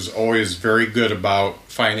wife is always very good about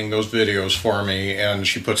finding those videos for me, and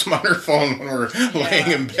she puts them on her phone when we're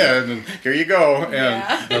laying in bed, and here you go.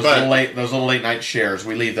 And those little late night shares,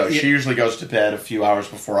 we leave those. She usually goes to bed a few hours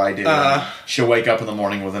before I do. She'll wake up in the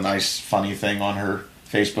morning with a nice funny thing on her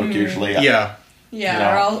Facebook usually. Yeah,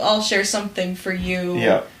 or I'll share something for you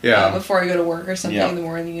before I go to work or something in the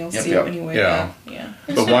morning. You'll see it when you wake up. Yeah.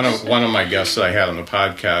 But one of my guests that I had on the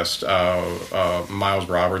podcast, Miles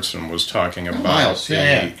Robertson, was talking about Miles. He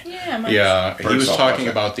was talking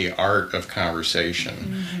about the art of conversation.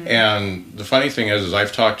 Mm-hmm. And the funny thing is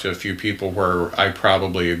I've talked to a few people where I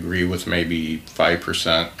probably agree with maybe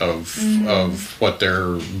 5% of what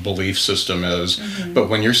their belief system is. Mm-hmm. But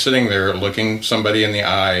when you're sitting there looking somebody in the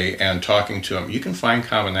eye and talking to them, you can find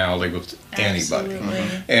commonality with anybody.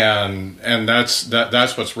 Absolutely. And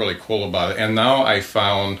that's what's really cool about it. And now I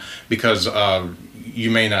found, because you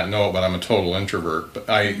may not know it, but I'm a total introvert.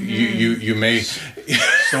 But you may.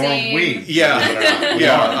 So are we. Yeah, we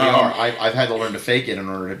are. I've had to learn to fake it in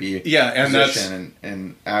order to be a and musician.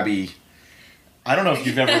 And Abby, I don't know if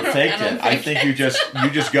you've ever faked it. I think you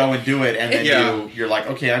just go and do it, and then you're like,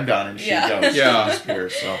 okay, I'm done, and she goes,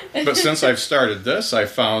 disappears. So, but since I've started this, I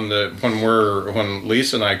found that when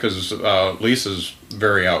Lisa and I, because Lisa's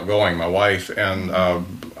very outgoing, my wife, and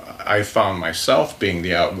I found myself being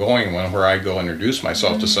the outgoing one, where I go introduce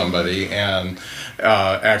myself to somebody and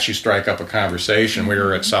actually strike up a conversation. We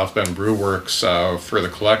were at South Bend Brew Works for the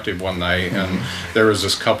collective one night, and there was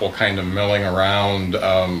this couple kind of milling around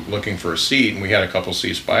looking for a seat, and we had a couple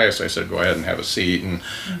seats by us. I said, go ahead and have a seat. And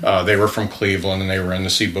they were from Cleveland, and they were in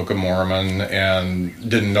to see Book of Mormon and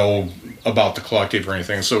didn't know about the collective or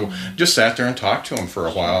anything, so just sat there and talked to them for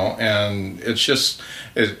a while. And it's just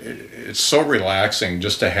it's so relaxing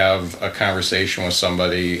just to have a conversation with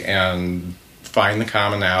somebody and find the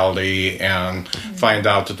commonality and find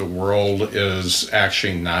out that the world is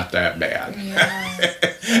actually not that bad.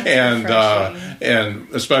 And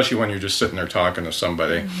especially when you're just sitting there talking to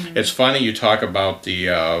somebody. It's funny you talk about the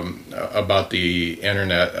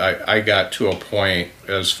internet. I got to a point,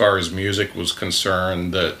 as far as music was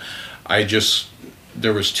concerned, that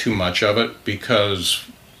there was too much of it, because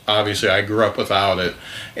obviously I grew up without it.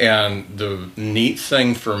 And the neat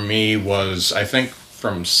thing for me was, I think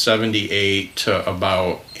from 78 to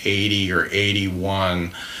about 80 or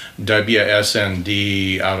 81,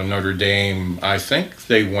 WSND out of Notre Dame, I think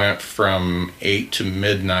they went from 8 to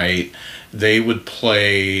midnight. They would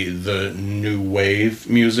play the new wave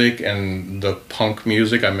music and the punk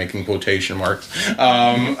music. I'm making quotation marks.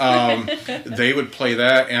 They would play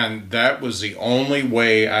that, and that was the only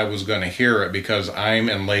way I was going to hear it, because I'm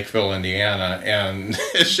in Lakeville, Indiana, and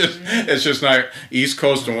it's just not East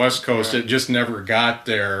Coast and West Coast. It just never got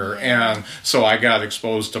there, and so I got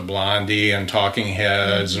exposed to Blondie and Talking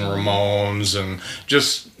Heads and Ramones and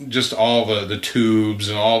just all the Tubes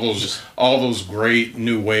and all those great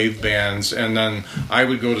new wave bands. And then I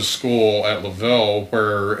would go to school at LaVille,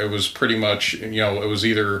 where it was pretty much, it was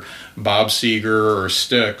either Bob Seger or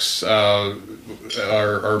Styx,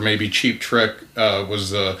 or maybe Cheap Trick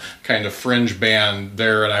was the kind of fringe band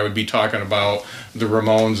there, and I would be talking about the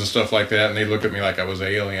Ramones and stuff like that, and they'd look at me like I was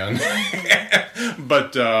alien.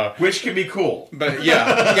 But which can be cool. But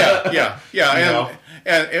yeah.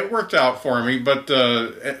 And it worked out for me, but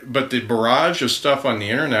the barrage of stuff on the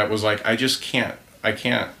internet was like, I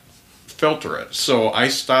can't filter it. So I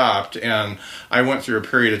stopped, and I went through a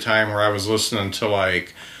period of time where I was listening to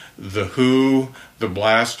like The Who, The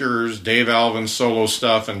Blasters, Dave Alvin's solo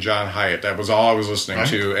stuff, and John Hyatt. That was all I was listening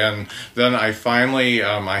to. And then I finally,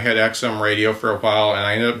 I had XM radio for a while, and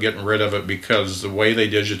I ended up getting rid of it because the way they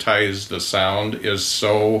digitize the sound is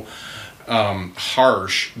so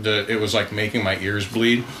harsh that it was like making my ears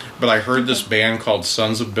bleed. But I heard this band called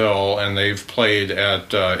Sons of Bill, and they've played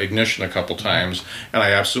at Ignition a couple times, and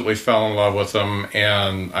I absolutely fell in love with them.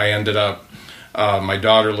 And I ended up, my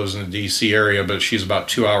daughter lives in the D.C. area, but she's about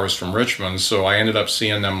 2 hours from Richmond, so I ended up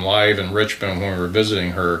seeing them live in Richmond when we were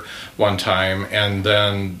visiting her one time. And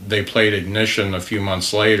then they played Ignition a few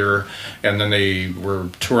months later, and then they were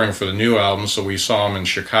touring for the new album, so we saw them in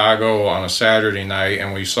Chicago on a Saturday night,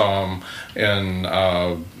 and we saw them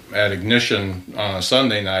at Ignition on a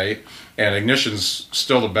Sunday night. And Ignition's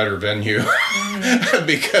still the better venue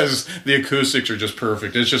because the acoustics are just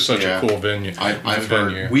perfect. It's just such a cool venue. I've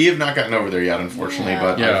heard. We have not gotten over there yet, unfortunately,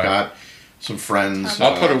 but some friends.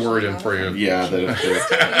 I'll put a word in for you. Yeah,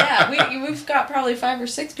 we've got probably 5 or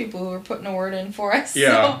 6 people who are putting a word in for us.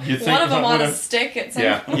 Yeah, so one of them on a stick at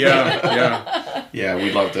some point. Yeah.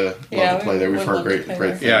 We'd love to play there. We've heard great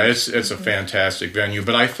things. Yeah, it's a fantastic venue.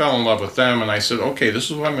 But I fell in love with them, and I said, okay, this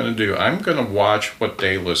is what I'm going to do. I'm going to watch what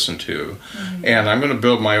they listen to, and I'm going to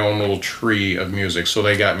build my own little tree of music. So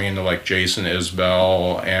they got me into like Jason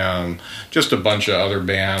Isbell and just a bunch of other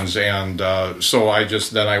bands, and so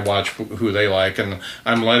I watch who they like, and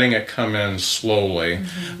I'm letting it come in slowly.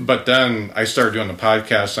 But then I started doing the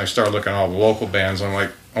podcast, and I started looking at all the local bands. I'm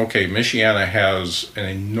like, okay, Michiana has an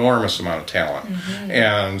enormous amount of talent,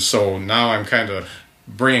 and so now I'm kind of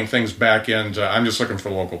bringing things back into. I'm just looking for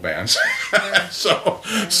local bands. So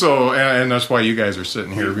and that's why you guys are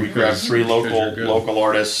sitting here. We grabbed 3 local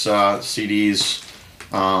artists CDs.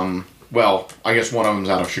 Well, I guess one of them's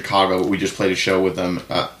out of Chicago, but we just played a show with them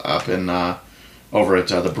up in over at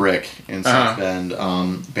the Brick in South Bend.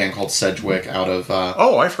 Band called Sedgwick out of...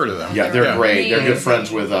 I've heard of them. Yeah, they're great. They're good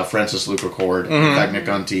friends with Francis Lucacord. In fact, Nick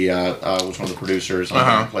Gunty was one of the producers. I'm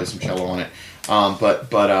going to play some cello on it.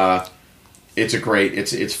 But it's a great...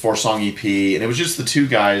 It's 4-song EP, and it was just the 2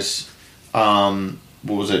 guys. What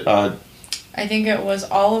was it? I think it was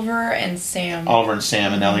Oliver and Sam.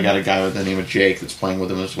 And now they got a guy with the name of Jake that's playing with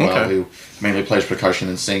them as well, who mainly plays percussion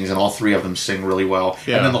and sings, and all 3 of them sing really well.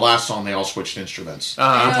 Yeah. And then the last song, they all switched instruments.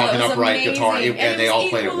 I'm talking upright guitar, and they all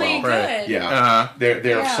played it well. Right. Yeah,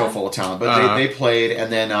 they're so full of talent. But they played,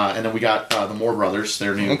 and then we got the Moore Brothers,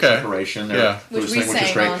 their new generation, which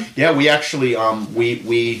is great. On. Yeah, we actually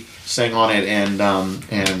we sang on it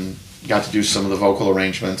and got to do some of the vocal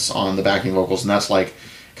arrangements on the backing vocals, and that's like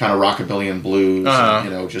kind of rockabilly and blues,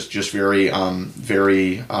 and, just very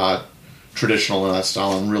traditional in that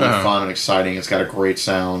style, and really fun and exciting. It's got a great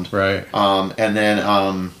sound, right? And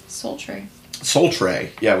then Soul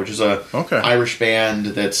Tray, yeah, which is a Irish band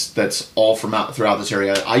that's all from throughout this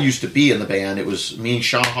area. I used to be in the band. It was me and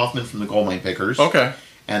Sean Hoffman from the Goldmine Pickers,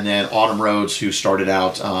 and then Autumn Rhodes, who started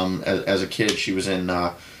out as a kid. She was in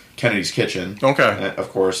Kennedy's Kitchen, of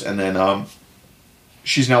course, and then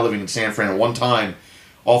she's now living in San Fran. At one time,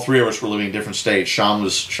 all 3 of us were living in different states. Sean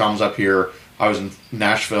was up here. I was in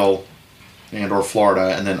Nashville or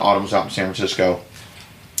Florida, and then Autumn was out in San Francisco.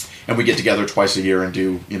 And we get together twice a year and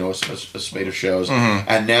do a spate of shows.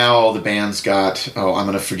 And now the band's got I'm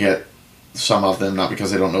going to forget some of them, not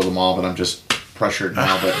because I don't know them all, but I'm just pressured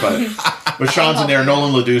now. But Sean's in there.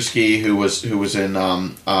 Nolan Ladusky, who was in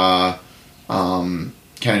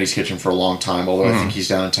Kennedy's Kitchen for a long time, although I think he's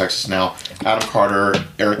down in Texas now. Adam Carter,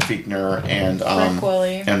 Eric Fiechner, and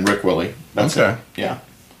Rick Willie. That's it.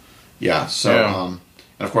 Yeah. So, and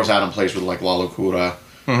of course, Adam plays with like La Locura.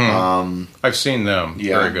 I've seen them.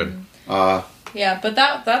 Yeah. Very good. But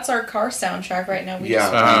that's our car soundtrack right now.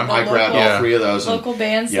 I grabbed all 3 of those. Local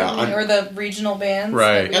bands, or the regional bands,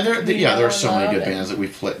 right? And there are so many good bands that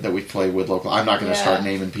we've played with local. I'm not going to start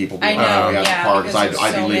naming people. I know, we have the car because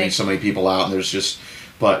I'd be leaving so many people out, and there's just.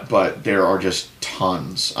 But there are just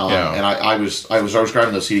tons. And I was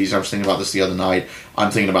grabbing those CDs. I was thinking about this the other night.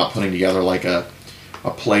 I'm thinking about putting together like a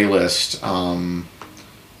playlist.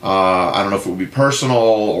 I don't know if it would be personal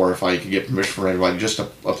or if I could get permission from everybody. Just a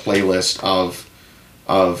playlist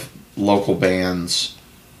of local bands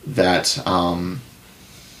that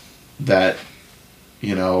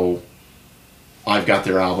I've got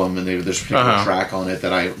their album, and there's a particular track on it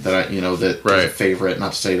that I is a favorite.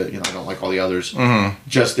 Not to say that I don't like all the others.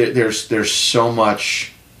 Just there's so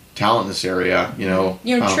much talent in this area.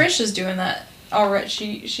 Trish is doing that already.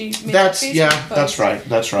 She made that's post.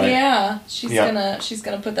 That's right. Yeah, she's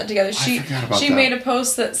gonna put that together. She made a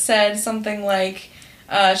post that said something like.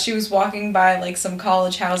 She was walking by like some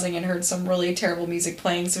college housing and heard some really terrible music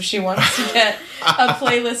playing, so she wants to get a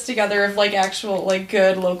playlist together of like actual like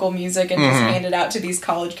good local music and just hand it out to these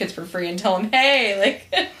college kids for free and tell them, hey,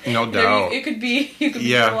 like no doubt you could be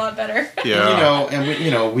a lot better. Yeah,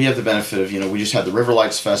 and we have the benefit of we just had the River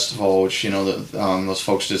Lights Festival, which those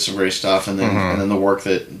folks did some great stuff, and then the work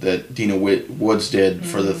that Dina Woods did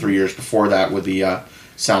for the 3 years before that with the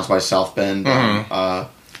Sounds by South Bend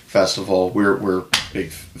festival. We're big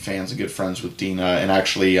fans and good friends with Dina, and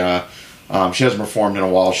actually she hasn't performed in a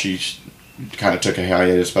while. She kind of took a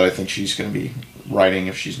hiatus, but I think she's going to be writing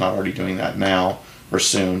if she's not already doing that now or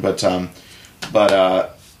soon. But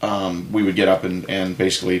we would get up and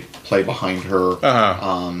basically play behind her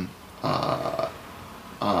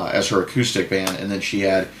as her acoustic band, and then she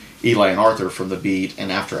had Eli and Arthur from The Beat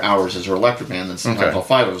and After Hours as her electric band. Then sometimes all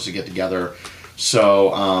 5 of us would get together.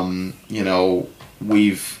 So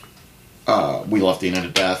we love Dina to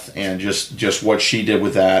death, and just what she did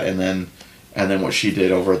with that, and then and then what she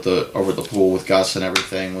did over at the pool with Gus and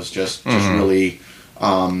everything was just really,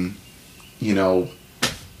 you know,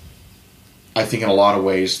 I think in a lot of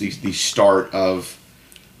ways the start of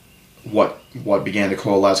what began to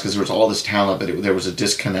coalesce, because there was all this talent, but there was a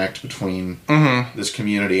disconnect between this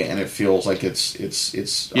community, and it feels like it's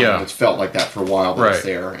felt like that for a while, but it's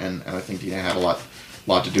there, and I think Dina had a lot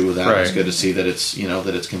to do with that. Right. It's good to see that it's, you know,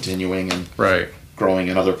 that it's continuing and growing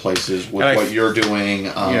in other places with what you're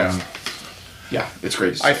doing. Yeah, it's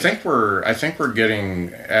great to see. I think we're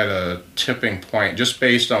getting at a tipping point, just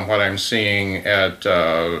based on what I'm seeing at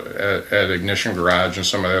Ignition Garage and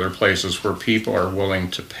some of the other places where people are willing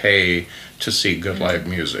to pay to see good live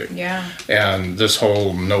music. Yeah. And this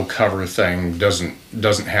whole no cover thing doesn't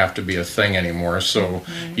have to be a thing anymore. So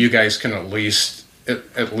you guys can at least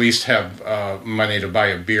have money to buy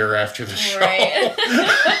a beer after the show. Right.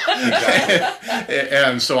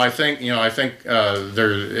 And so I think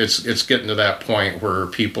it's getting to that point where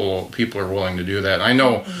people are willing to do that. And I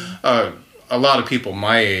know a lot of people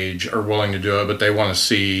my age are willing to do it, but they want to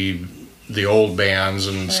see the old bands,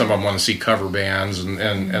 and some of them want to see cover bands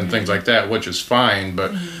and things like that, which is fine.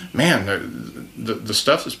 But man, the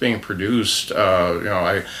stuff that's being produced,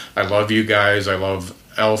 I love you guys. I love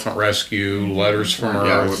Elephant Rescue, Letters from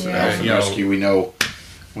Earth. Elephant Rescue, we know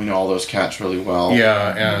all those cats really well.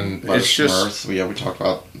 Yeah, and Letters it's just Earth. We talked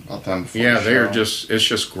about them before. Yeah, they are it's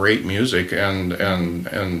just great music, and I'm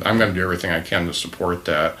going to do everything I can to support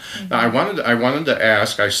that. Now, I wanted to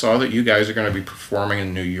ask. I saw that you guys are going to be performing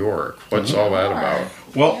in New York. What's all that about?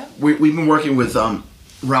 Well, we've been working with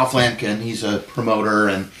Ralph Lampkin. He's a promoter,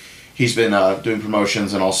 and he's been doing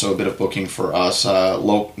promotions and also a bit of booking for us.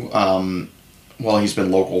 Well, he's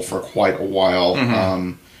been local for quite a while,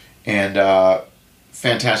 and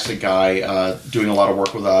fantastic guy, doing a lot of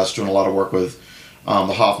work with us, doing a lot of work with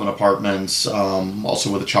the Hoffman Apartments,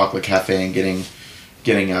 also with the Chocolate Cafe, and getting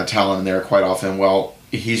talent in there quite often. Well,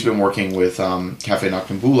 he's been working with Cafe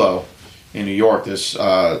Noctambulo in New York, this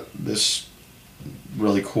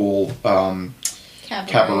really cool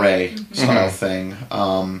cabaret style thing,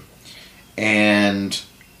 and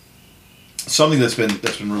something that's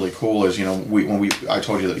been really cool is, I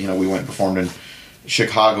told you that, we went and performed in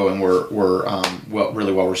Chicago, and we're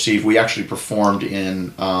really well received. We actually performed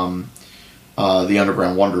in the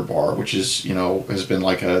Underground Wonder Bar, which is, has been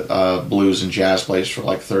like a blues and jazz place for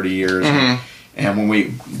like 30 years. And when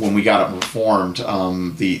we got up and performed,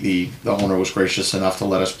 the owner was gracious enough to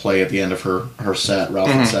let us play at the end of her set. Ralph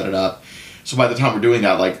had set it up. So by the time we're doing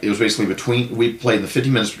that, like, it was basically we played in the 50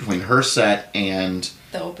 minutes between her set and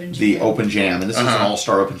the open jam, and this is an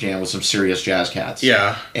all-star open jam with some serious jazz cats.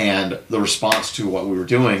 Yeah. And the response to what we were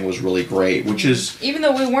doing was really great, which is, even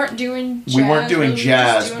though we weren't doing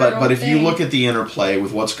jazz, but if you look at the interplay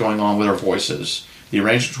with what's going on with our voices, the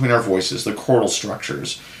arrangement between our voices, the chordal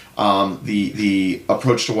structures, the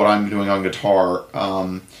approach to what I'm doing on guitar,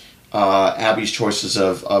 Abby's choices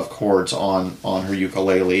of chords on her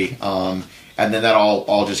ukulele, and then that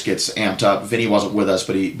all just gets amped up. Vinny wasn't with us,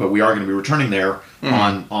 but we are going to be returning there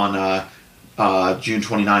on June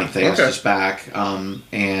 29th. They asked us back,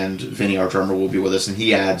 and Vinny, our drummer, will be with us, and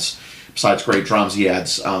he adds, besides great drums, he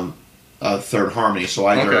adds a third harmony. So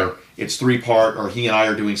either it's 3-part, or he and I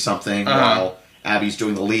are doing something while Abby's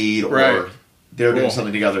doing the lead, or they're doing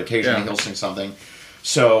something together. Occasionally he'll sing something.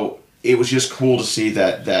 So it was just cool to see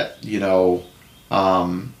that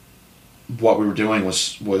what we were doing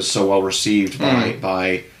was so well received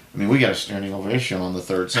by. I mean, we got a standing ovation on the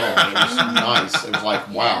third song. It was nice. It was like,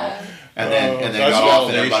 wow. Yeah. And then got off,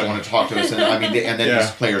 and everybody wanted to talk to us. And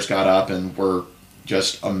these players got up and were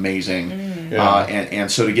just amazing.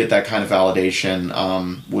 And so to get that kind of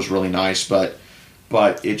validation was really nice. But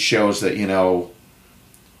it shows that,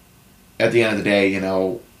 at the end of the day,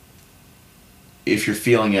 if you're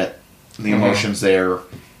feeling it, the emotion's there,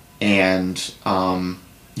 and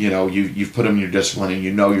you've put them in your discipline, and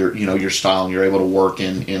your style, and you're able to work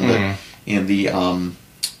in the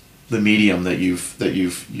medium that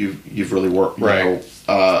you've really worked,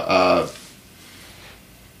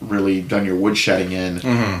 really done your woodshedding in.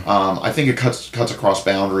 I think it cuts across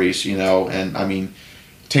boundaries, and I mean,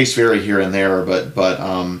 tastes vary here and there, but but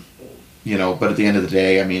at the end of the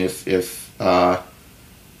day, I mean, if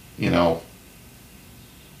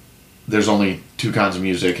there's only two kinds of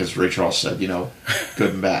music, as Ray Charles said,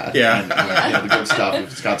 good and bad. And the good stuff,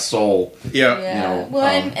 if it's got soul. Well,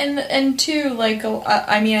 and too, like,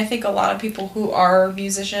 I mean, I think a lot of people who are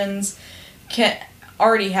musicians can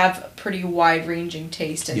already have pretty wide-ranging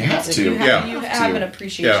taste in music. You have an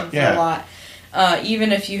appreciation for a lot.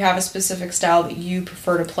 even if you have a specific style that you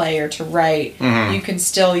prefer to play or to write, you can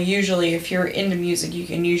still usually, if you're into music, you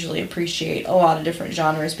can usually appreciate a lot of different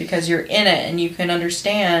genres because you're in it and you can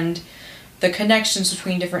understand the connections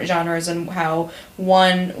between different genres and how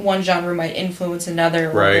one genre might influence another,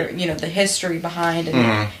 or the history behind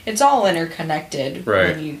it. It's all interconnected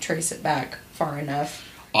when you trace it back far enough.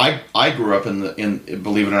 I grew up in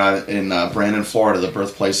believe it or not, in Brandon, Florida, the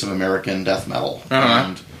birthplace of American death metal,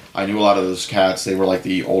 and I knew a lot of those cats. They were like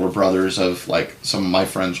the older brothers of like some of my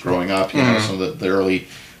friends growing up. You know, some of the early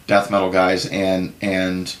death metal guys,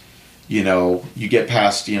 and you know, you get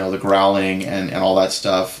past, you know, the growling and all that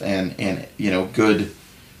stuff, and you know, good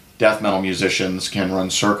death metal musicians can run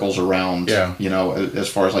circles around, you know, as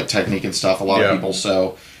far as like technique and stuff. A lot of people,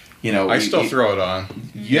 so, you know, I still throw it on.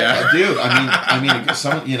 Yeah, dude. I mean,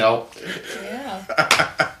 some, you know,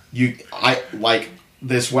 I like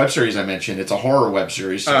this web series I mentioned. It's a horror web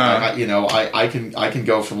series, so I can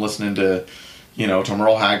go from listening to, you know, to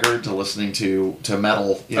Merle Haggard to listening to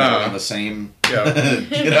metal, you know, in the same,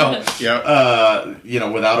 you know, you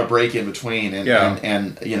know, without a break in between,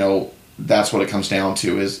 and you know, that's what it comes down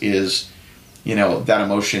to is, you know, that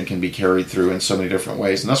emotion can be carried through in so many different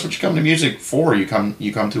ways, and that's what you come to music for. You come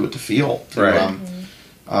to it to feel.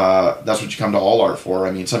 That's what you come to all art for.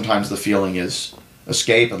 I mean, sometimes the feeling is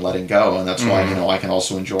escape and letting go, and that's why, you know, I can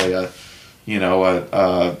also enjoy a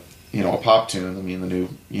pop tune. I mean, the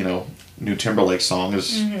new Timberlake song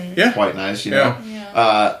is quite nice, you know.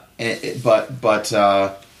 But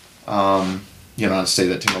you know, not to say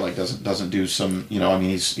that Timberlake doesn't do some, you know, I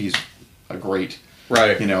mean, he's a great,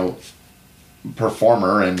 you know,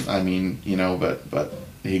 performer, and I mean, you know, but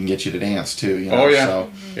he can get you to dance too, you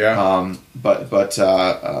know.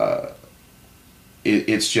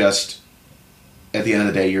 It's just, at the end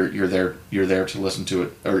of the day, you're there to listen to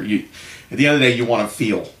it, or you. At the end of the day, you want to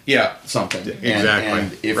feel something. Exactly.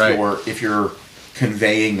 And if you're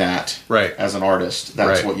conveying that as an artist,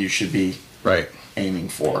 that's what you should be aiming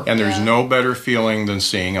for. And there's no better feeling than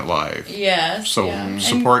seeing it live. Yes. So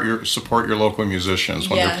support your local musicians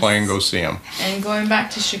when they're playing. Go see them. And going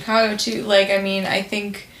back to Chicago too, like, I mean, I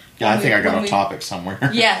think. Yeah, I think I got a topic somewhere.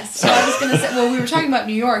 Yes. So I was going to say, well, we were talking about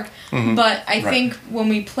New York, but I think when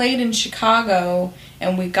we played in Chicago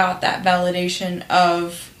and we got that validation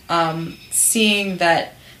of seeing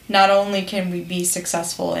that not only can we be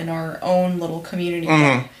successful in our own little community,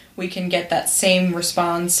 but we can get that same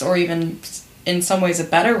response, or even in some ways a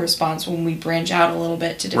better response when we branch out a little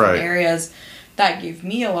bit to different areas. That gave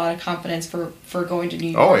me a lot of confidence for going to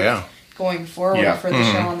New York. Going forward for the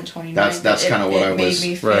show on the 29th. That's kind of what I was. It made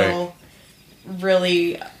me feel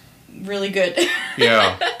really, really good.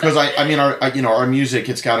 Because I mean, our music,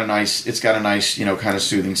 it's got a nice, you know, kind of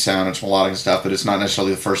soothing sound. It's melodic and stuff, but it's not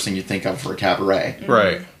necessarily the first thing you think of for a cabaret.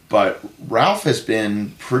 Right. But Ralph has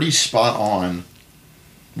been pretty spot on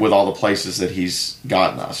with all the places that he's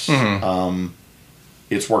gotten us.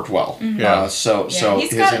 It's worked well. So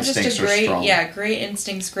he's his got instincts just a great, are strong. Great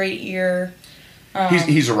instincts, great ear.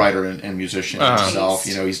 He's a writer and musician himself.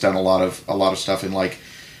 You know, he's done a lot of stuff in like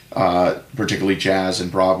particularly jazz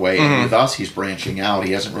and Broadway. And with us, he's branching out.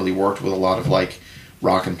 He hasn't really worked with a lot of like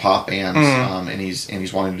rock and pop bands, and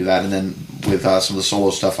he's wanting to do that. And then with some of the solo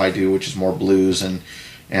stuff I do, which is more blues and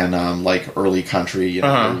like early country, you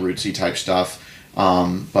know, rootsy type stuff.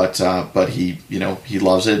 But he, you know, he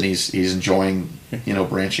loves it, and he's enjoying, you know,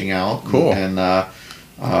 branching out. Cool. And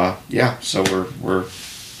so we're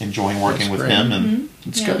enjoying working with him, and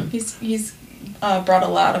it's good. He's brought a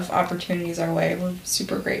lot of opportunities our way. We're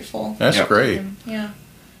super grateful. That's great. Yeah.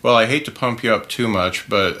 Well, I hate to pump you up too much,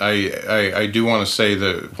 but I do want to say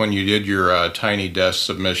that when you did your Tiny Desk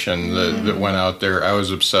submission that went out there, I was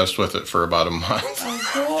obsessed with it for about a month. Oh,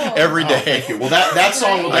 cool. Every day. Thank you. Well, that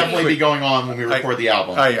song will definitely be going on when we record the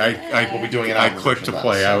album. We'll be doing an album. I clicked to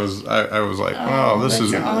play. I was like, this is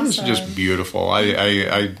just beautiful.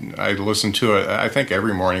 I listened to it, I think,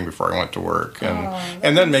 every morning before I went to work,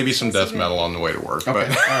 and then maybe some death metal on the way to work.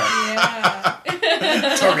 Okay.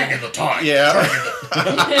 But turning in the time.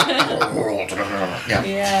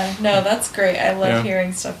 No, that's great. I love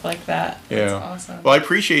hearing stuff like that. That's awesome. Well, I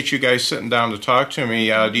appreciate you guys sitting down to talk to me.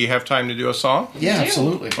 Do you have time to do a song? Yeah,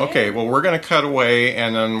 absolutely. Okay, well, we're going to cut away,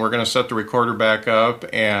 and then we're going to set the recorder back up,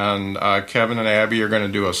 and Kevin and Abby are going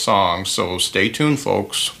to do a song, so stay tuned,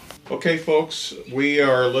 folks. Okay, folks, we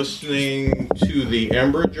are listening to the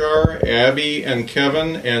Ember Jar, Abby and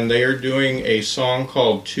Kevin, and they are doing a song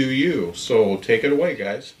called To You. So take it away,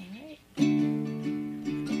 guys. All right.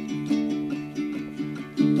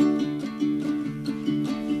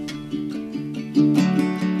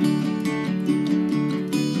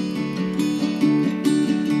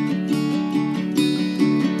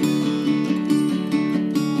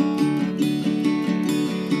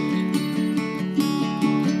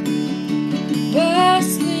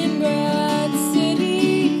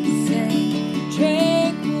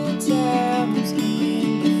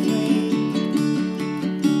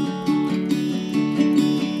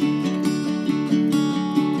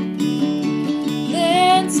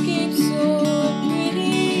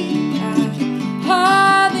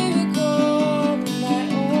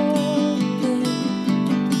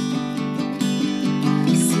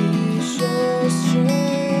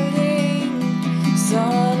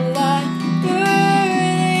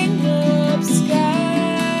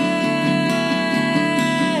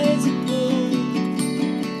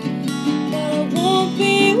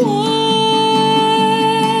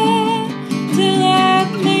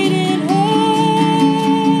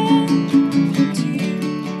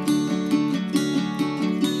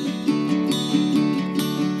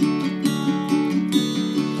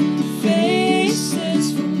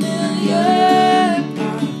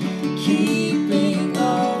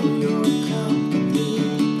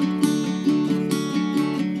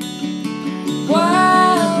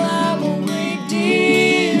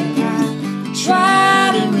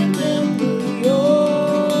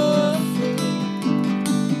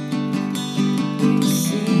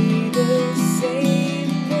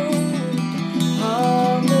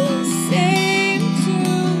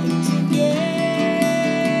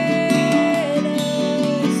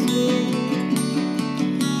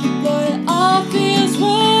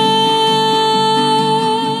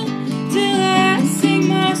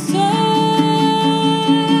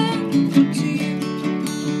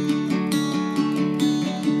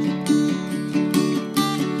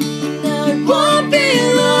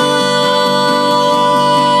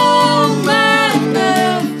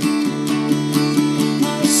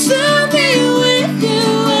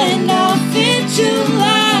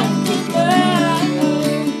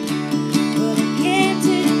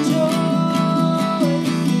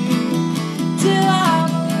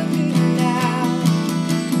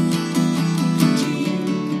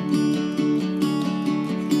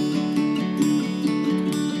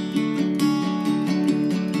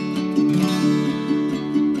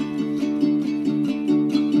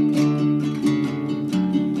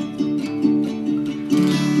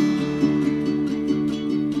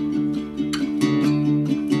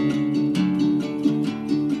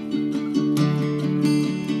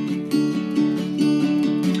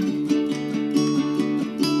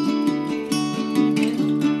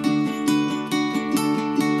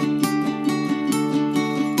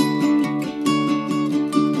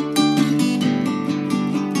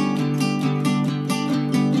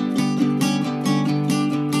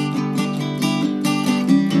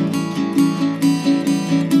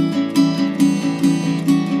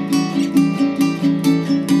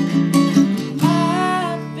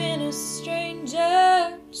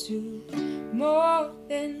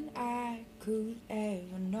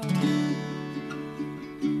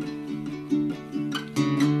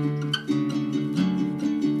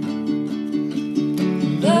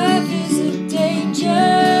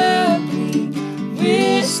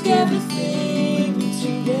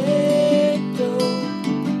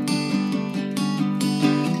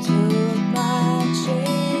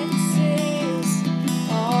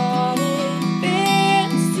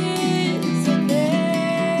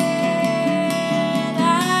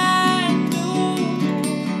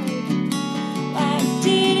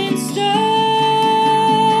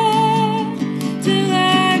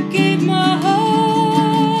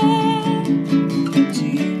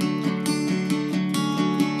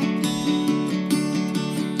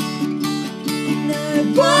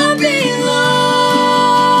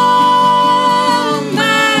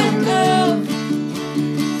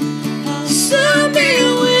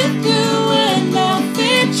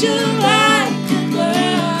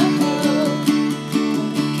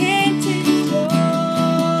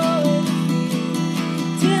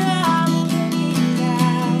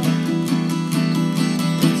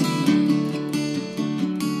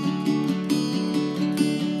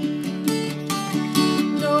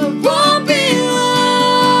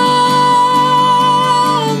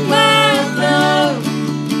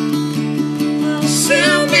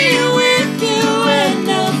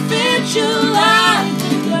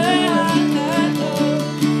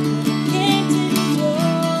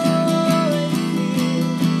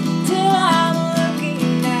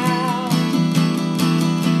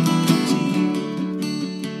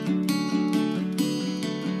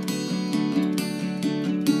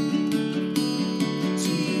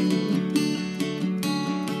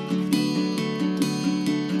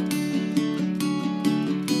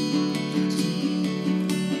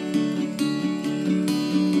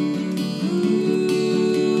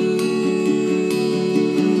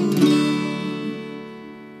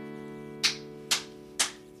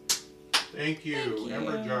 Thank you,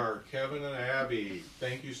 Ember Jar, Kevin and Abby.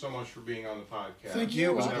 Thank you so much for being on the podcast. Thank you.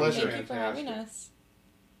 It was a pleasure. Thank you for having us.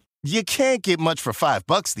 You can't get much for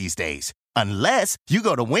 $5 these days, Unless you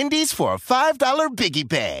go to Wendy's for a $5 Biggie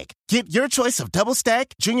Bag. Get your choice of double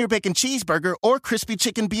stack, junior bacon cheeseburger, or crispy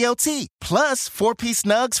chicken BLT. Plus 4-piece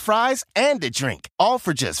nugs, fries, and a drink. All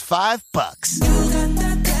for just $5. You got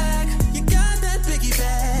that bag. You got that Biggie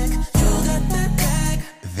Bag. You got that bag.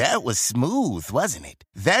 That was smooth, wasn't it?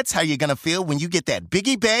 That's how you're going to feel when you get that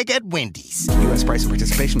Biggie Bag at Wendy's. U.S. price and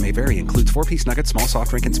participation may vary. Includes 4-piece nuggets, small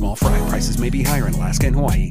soft drink, and small fry. Prices may be higher in Alaska and Hawaii.